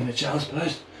it back in the child's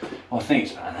pose. Well, I think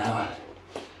it's about an hour.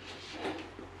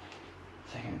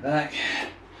 Taking it back.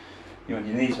 You want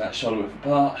your knees about shoulder width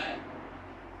apart.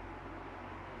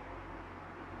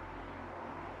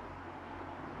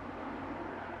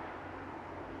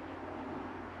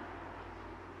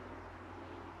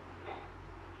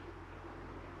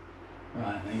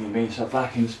 Right, then you can bring yourself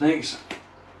back in the Sphinx.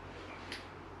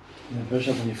 Then push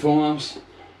up on your forearms.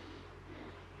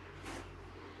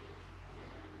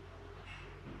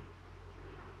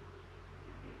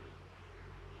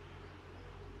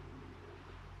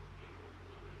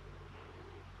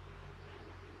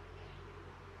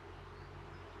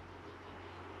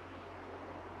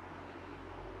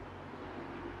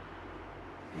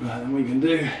 Right, then what you can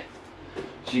do,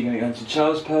 so you're going to go into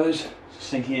child's pose, so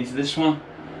sinking into this one.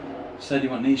 So you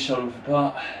want knees shoulder width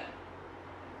apart.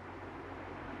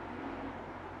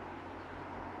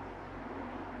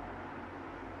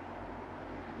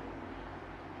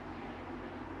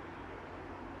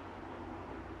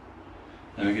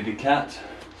 Then we're going to do cat.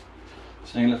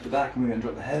 So you're going to lift the back and we're going to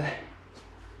drop the head.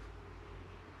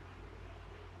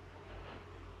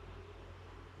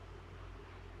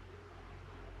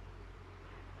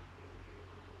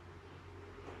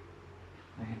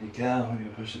 Cow, we're going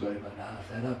to push the belly button down, lift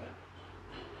the head up.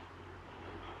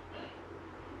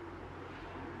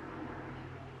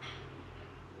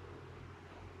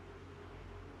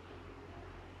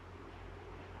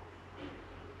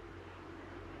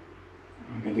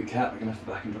 We're going to do cat, we're going to lift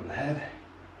the back and drop the head.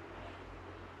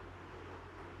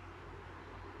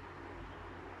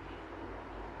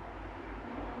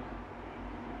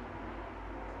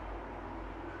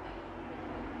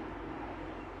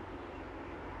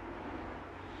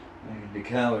 The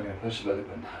cow, we're going to push the belly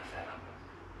button down, lift the head up.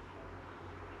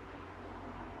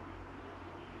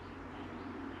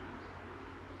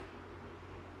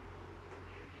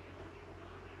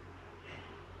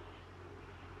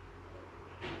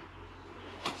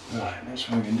 Right, next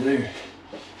one we can do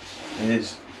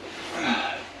is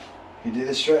you do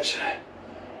this stretch,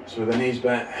 so with the knees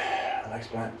back, legs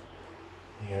back,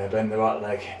 You're going to bend the right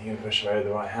leg, you're going to push away with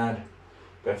the right hand.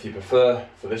 But if you prefer,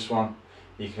 for this one,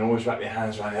 you can always wrap your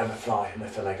hands around the other thigh and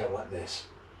lift the leg up like this.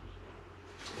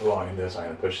 But what I'm going to do is I'm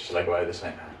going to push this leg away with the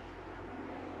same hand.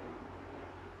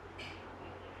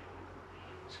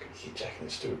 Just going to keep checking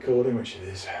it's still recording, which it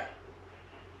is.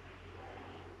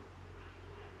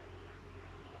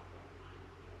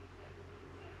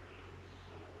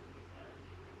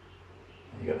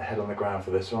 You got the head on the ground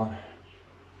for this one.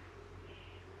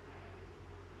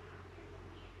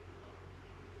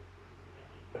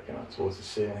 Looking up towards the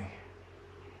ceiling.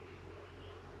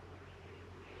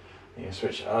 You're going to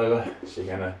switch it over, so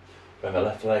you're going to bend the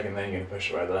left leg and then you're going to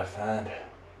push away the left hand.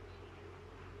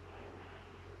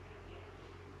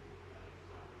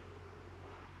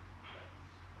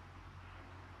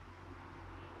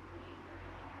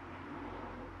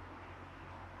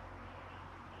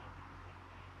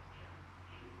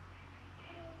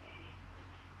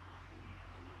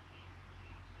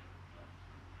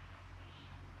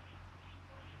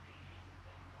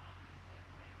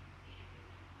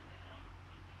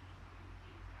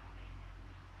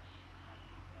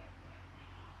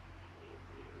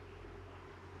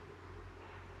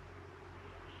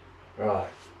 Right,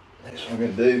 next what I'm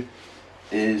going to do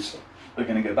is we're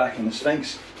going to go back in the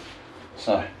Sphinx.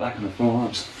 So, back on the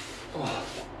forearms. Oh.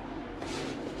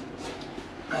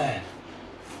 And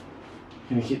you're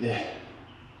going to keep the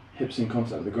hips in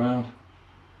contact with the ground,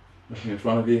 looking in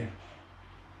front of you.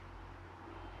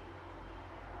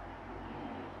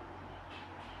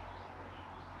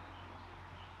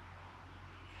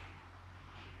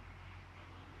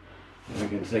 And we're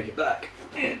going to take it back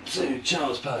into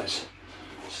child's pose.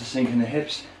 So sinking the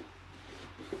hips.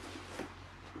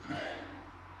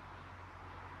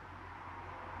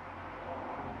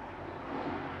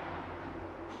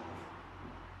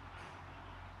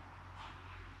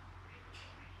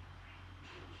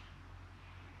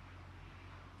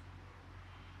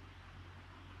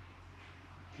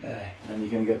 Okay, and you're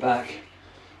going to go back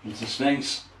into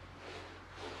Sphinx.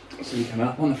 So you come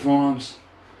up on the forearms,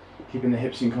 keeping the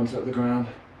hips in contact with the ground.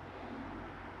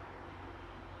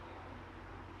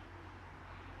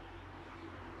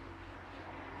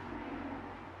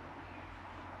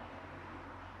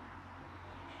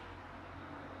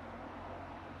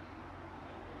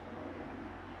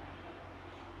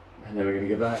 And then we're going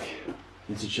to go back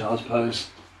into child's pose.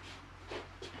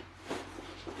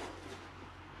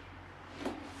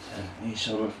 So, knee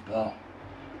shoulder width apart.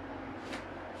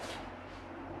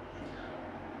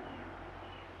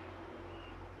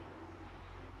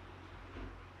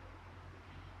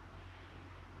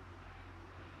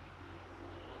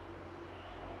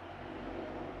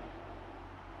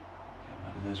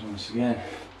 Maybe those once again.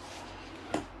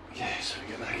 Okay, so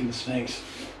we get back into Sphinx.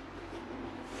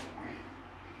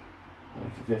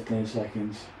 For 15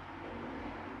 seconds.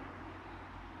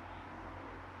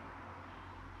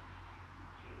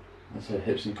 That's it,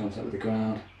 hips in contact with the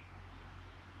ground.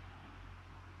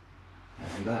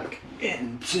 And back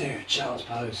into child's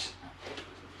pose.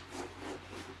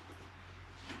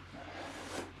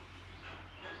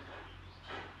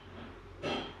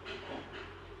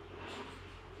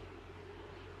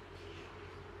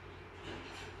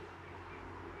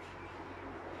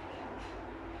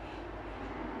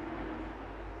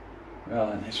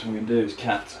 Right, next one we're going to do is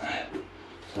cat.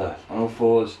 So, on all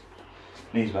fours,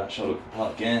 knees back, shoulder width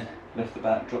apart again, lift the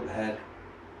back, drop the head.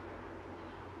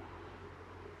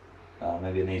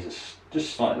 Maybe the knees are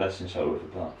just slightly less than shoulder width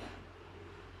apart.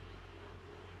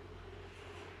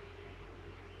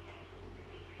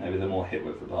 Maybe they're more hip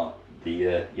width apart.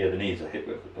 The knees are hip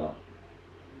width apart.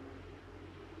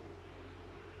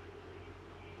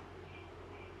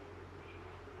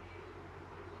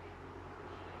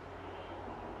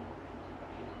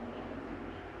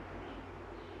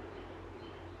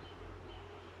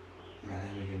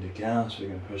 Down, so we're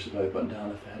going to push the belly button down,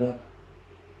 lift the head up.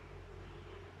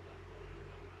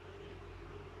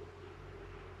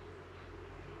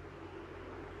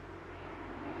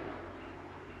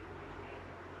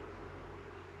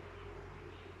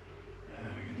 And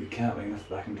then we're going to do cat, we're going to lift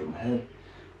the back and drop the head.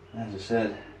 As I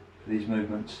said, for these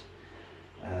movements,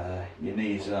 your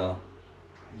knees are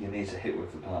hip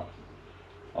width apart.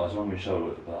 Oh, as long as shoulder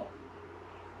width apart.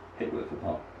 Hip width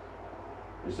apart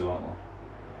is the right one.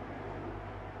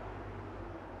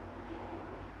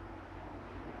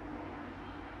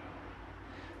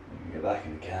 Get back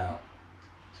in the cow.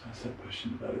 So I said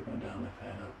pushing the belly button down, lift the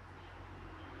head up.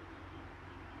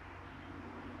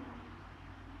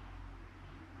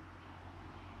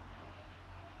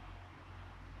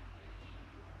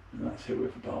 And that's hip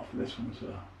width apart for this one as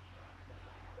well.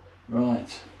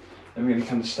 Right, then we're going to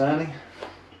come to standing.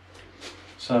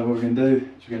 So what we're going to do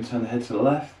is we're going to turn the head to the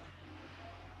left,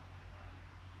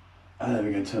 and then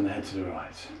we're going to turn the head to the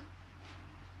right.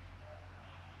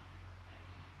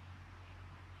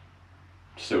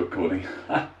 Still recording.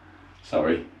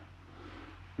 Sorry.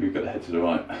 We've got the head to the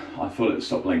right. I thought it would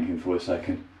stop blinking for a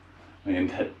second. We're going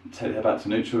to take the head back to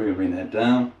neutral, we're going to bring the head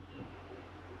down.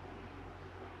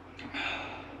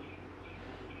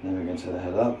 Then we're going to take the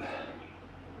head up.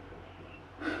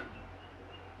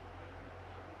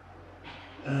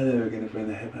 And then we're going to bring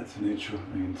the head back to neutral.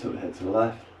 We're going to tilt the head to the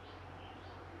left.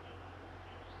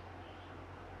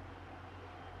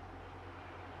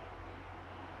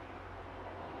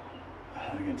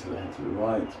 And we're going to tilt the head to the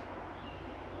right.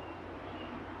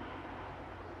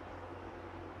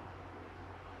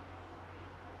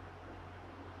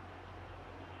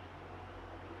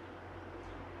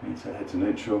 We're going to take the head to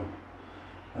neutral.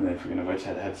 And then if we're going to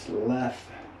rotate the head to the left.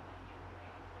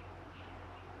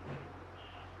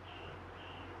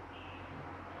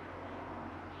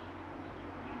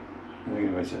 And we're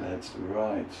going to rotate the head to the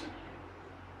right.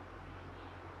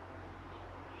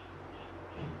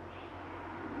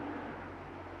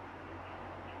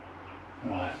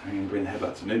 Right, we're going to bring the head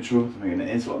back to neutral. Then we're going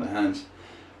to interlock the hands.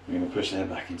 We're going to push the head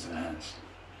back into the hands.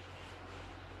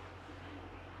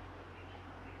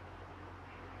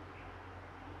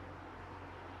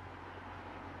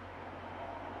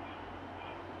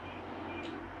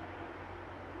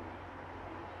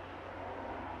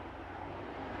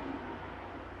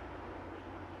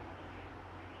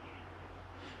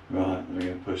 Right, we're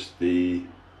going to push the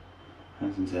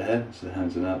hands into the head, so the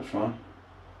hands are now at the front.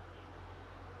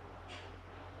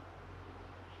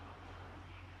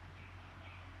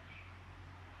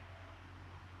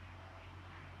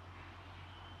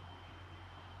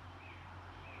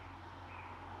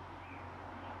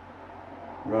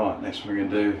 Right, next what we're going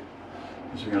to do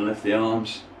is we're going to lift the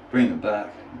arms, bring them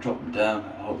back, drop them down,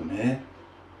 and hold them here.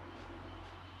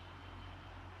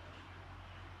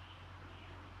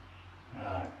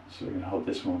 So we're going to hold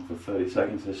this one for 30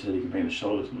 seconds. As I said, you can bring the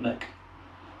shoulders and neck.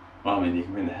 Well, I mean, you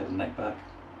can bring the head and neck back.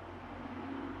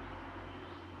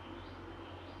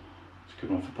 It's a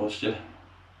good one for posture.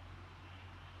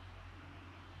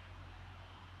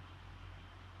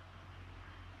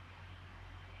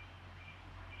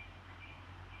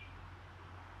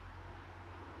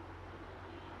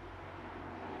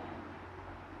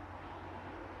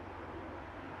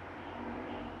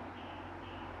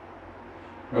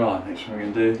 Right, next what we're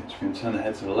going to do is we're going to turn the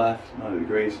head to the left, 90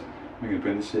 degrees. We're going to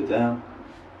bring this head down.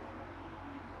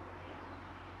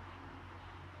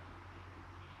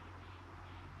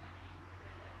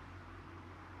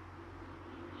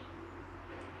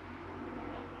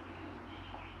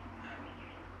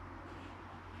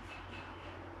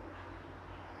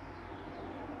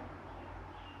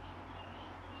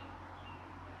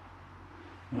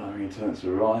 Right, we're going to turn it to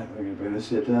the right, we're going to bring this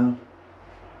head down.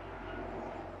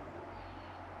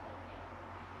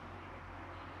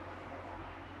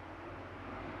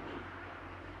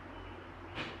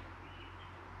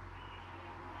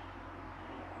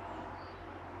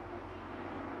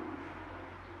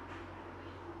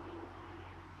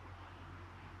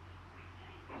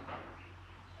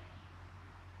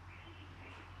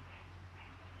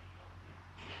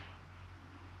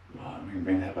 Right, we can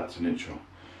bring the head back to neutral.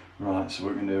 Right, so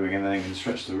what we're going to do, we're going to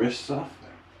stretch the wrists off.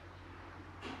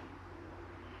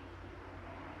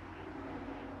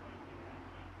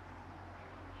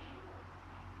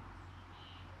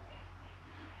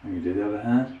 And we do the other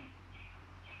hand.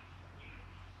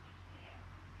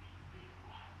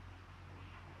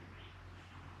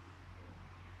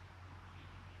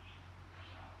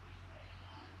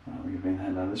 Right, we're going to bring the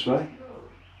hand down this way.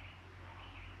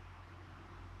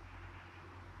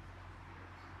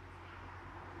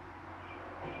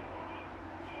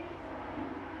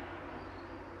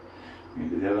 We're going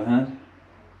to do the other hand.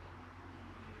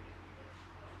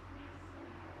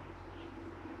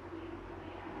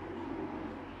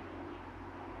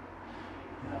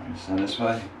 Now we're going to stand this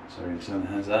way, so we're going to turn the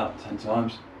hands out 10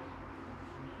 times.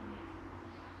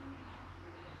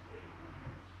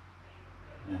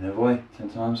 And the other way, 10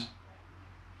 times.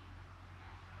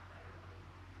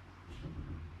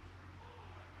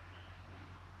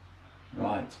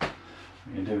 Right, what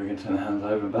we're going to do, we're going to turn the hands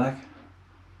over and back.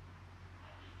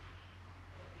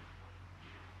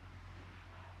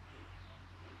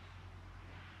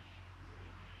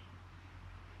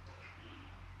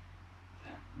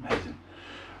 Amazing.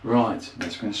 Right,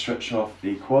 let's go and stretch off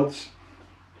the quads.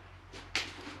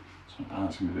 So my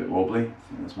balance can be a bit wobbly. I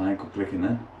think that's my ankle clicking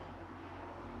there.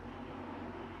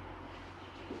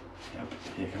 Yep,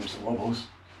 here comes the wobbles.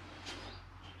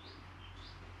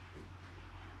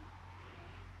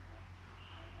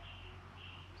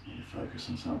 You focus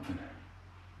on something.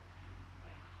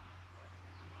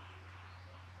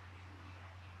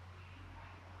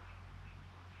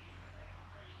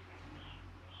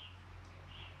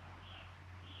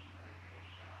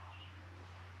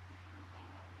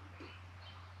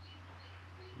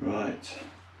 Right,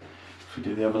 if we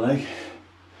do the other leg.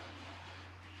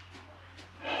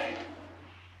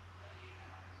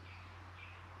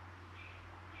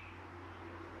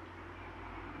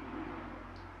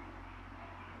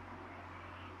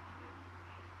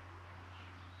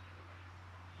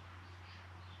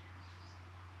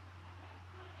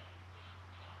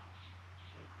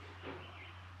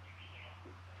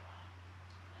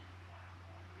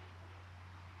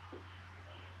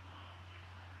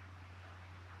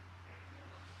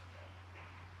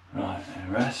 Right,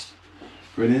 and rest.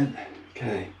 Brilliant.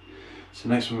 Okay, so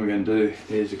next one we're going to do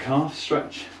is a calf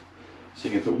stretch. So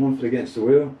you can put one foot against the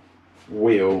wheel.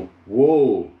 Whoa.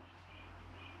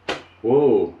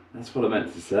 That's what I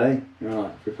meant to say.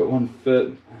 Right, if we put one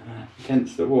foot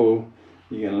against the wall,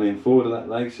 you're going to lean forward of that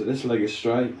leg. So this leg is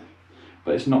straight,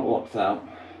 but it's not locked out.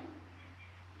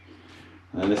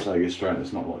 And this leg is straight,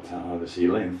 it's not locked out either. So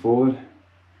you lean forward.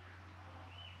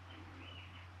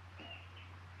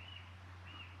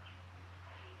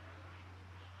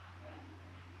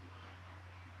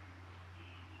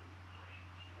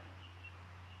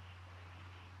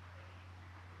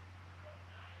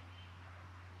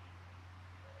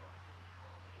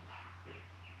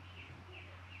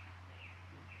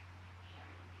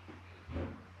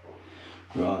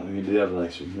 Right, then we do the other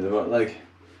leg. So we can do the right leg,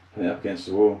 put it up against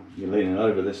the wall. You're leaning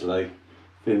over this leg,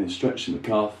 feeling the stretch in the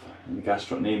calf and the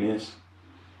gastrocnemius.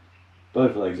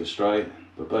 Both legs are straight,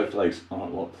 but both legs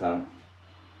aren't locked out.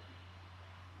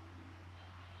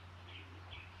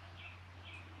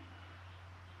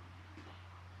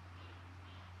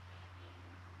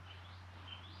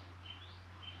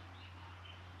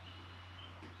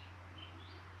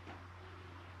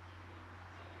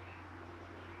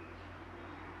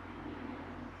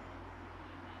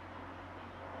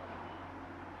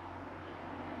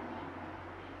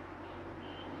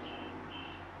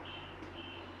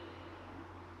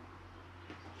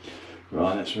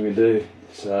 Right, next one we do,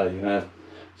 so you have,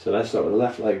 so let's start with the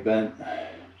left leg bent,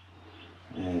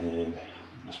 and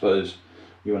I suppose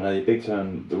you want to have your big toe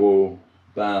on the wall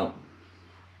about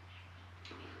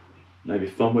maybe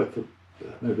thumb width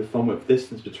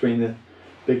distance between the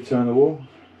big toe and the wall.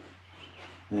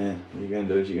 And what you're going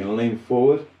to do is you're going to lean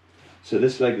forward, so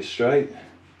this leg is straight,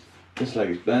 this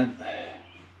leg is bent.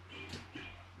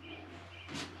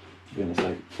 You're going to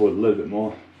take it forward a little bit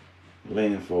more,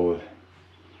 leaning forward.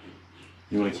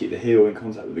 You want to keep the heel in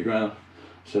contact with the ground.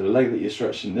 So the leg that you're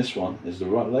stretching, this one, is the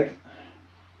right leg.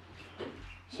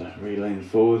 So really leaning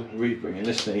forward, really bringing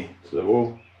this knee to the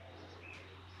wall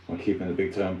while keeping the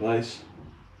big toe in place.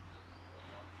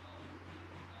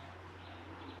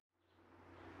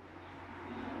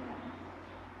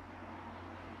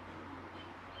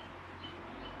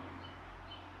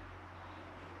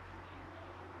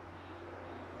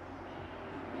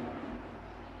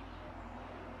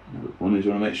 One is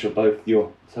you want to make sure both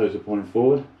your toes are pointing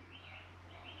forward.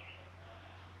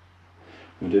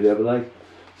 We'll do the other leg.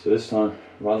 So this time,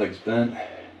 right leg's bent.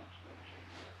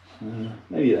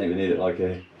 Maybe you don't even need it like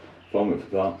a thumb width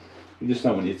apart. You just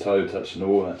don't want your toe touching the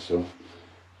wall, that's all.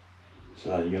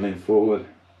 So you can lean forward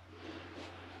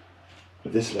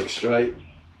with this leg straight.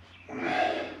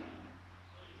 And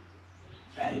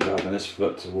you're driving this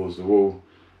foot towards the wall.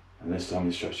 And this time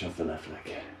you're stretching off the left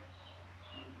leg.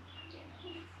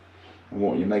 And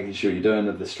what you're making sure you're doing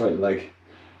with the straight leg,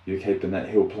 you're keeping that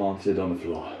heel planted on the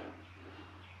floor.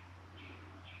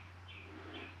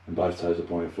 And both toes are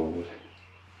pointing forward.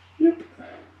 Yep.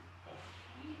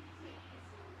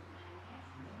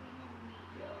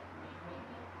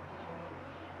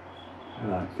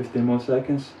 Alright, 15 more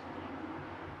seconds.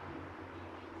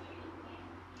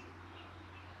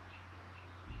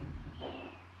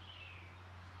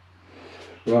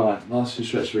 Right, last two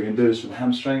stretches we're going to do is from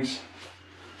hamstrings.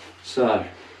 So, what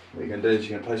you're going to do is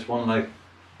you're going to place one leg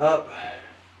up,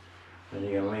 then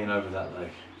you're going to lean over that leg.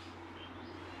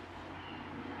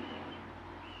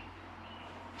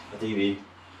 Ideally,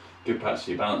 good practice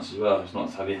for your balance as well, is not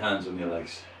to have your hands on your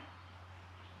legs.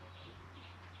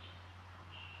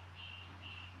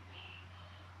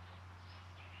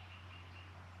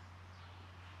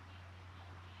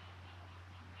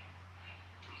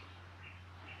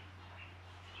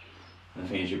 And the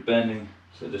thing is, you're bending,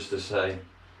 so just to say,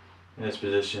 in this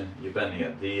position, you're bending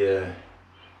at the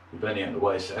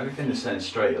waist. So everything is staying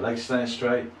straight. Your legs staying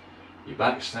straight, your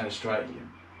back's staying straight,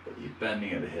 but you're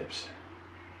bending at the hips.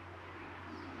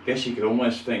 I guess you could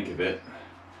almost think of it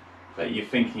but you're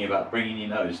thinking about bringing your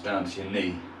nose down to your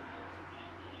knee.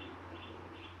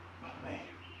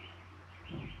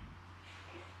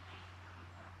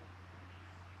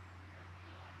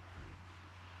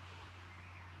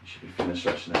 You should be feeling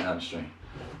stretching the hamstring.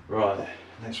 Right,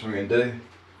 next one we're going to do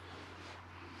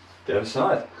the other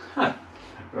side.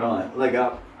 Right, leg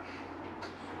up,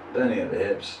 bending at the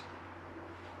hips.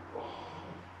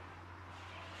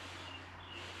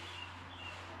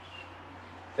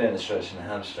 Feeling the stretch in the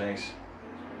hamstrings.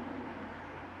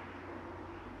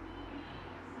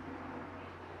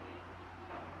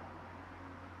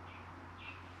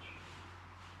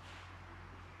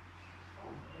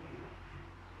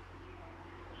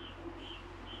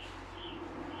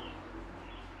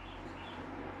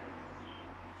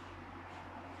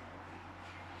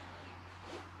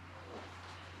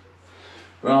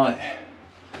 Right,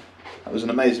 that was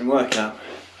an amazing workout.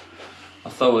 I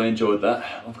thoroughly enjoyed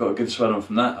that. I've got a good sweat on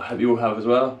from that. I hope you all have as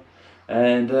well.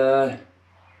 And I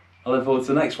look forward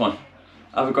to the next one.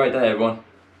 Have a great day, everyone.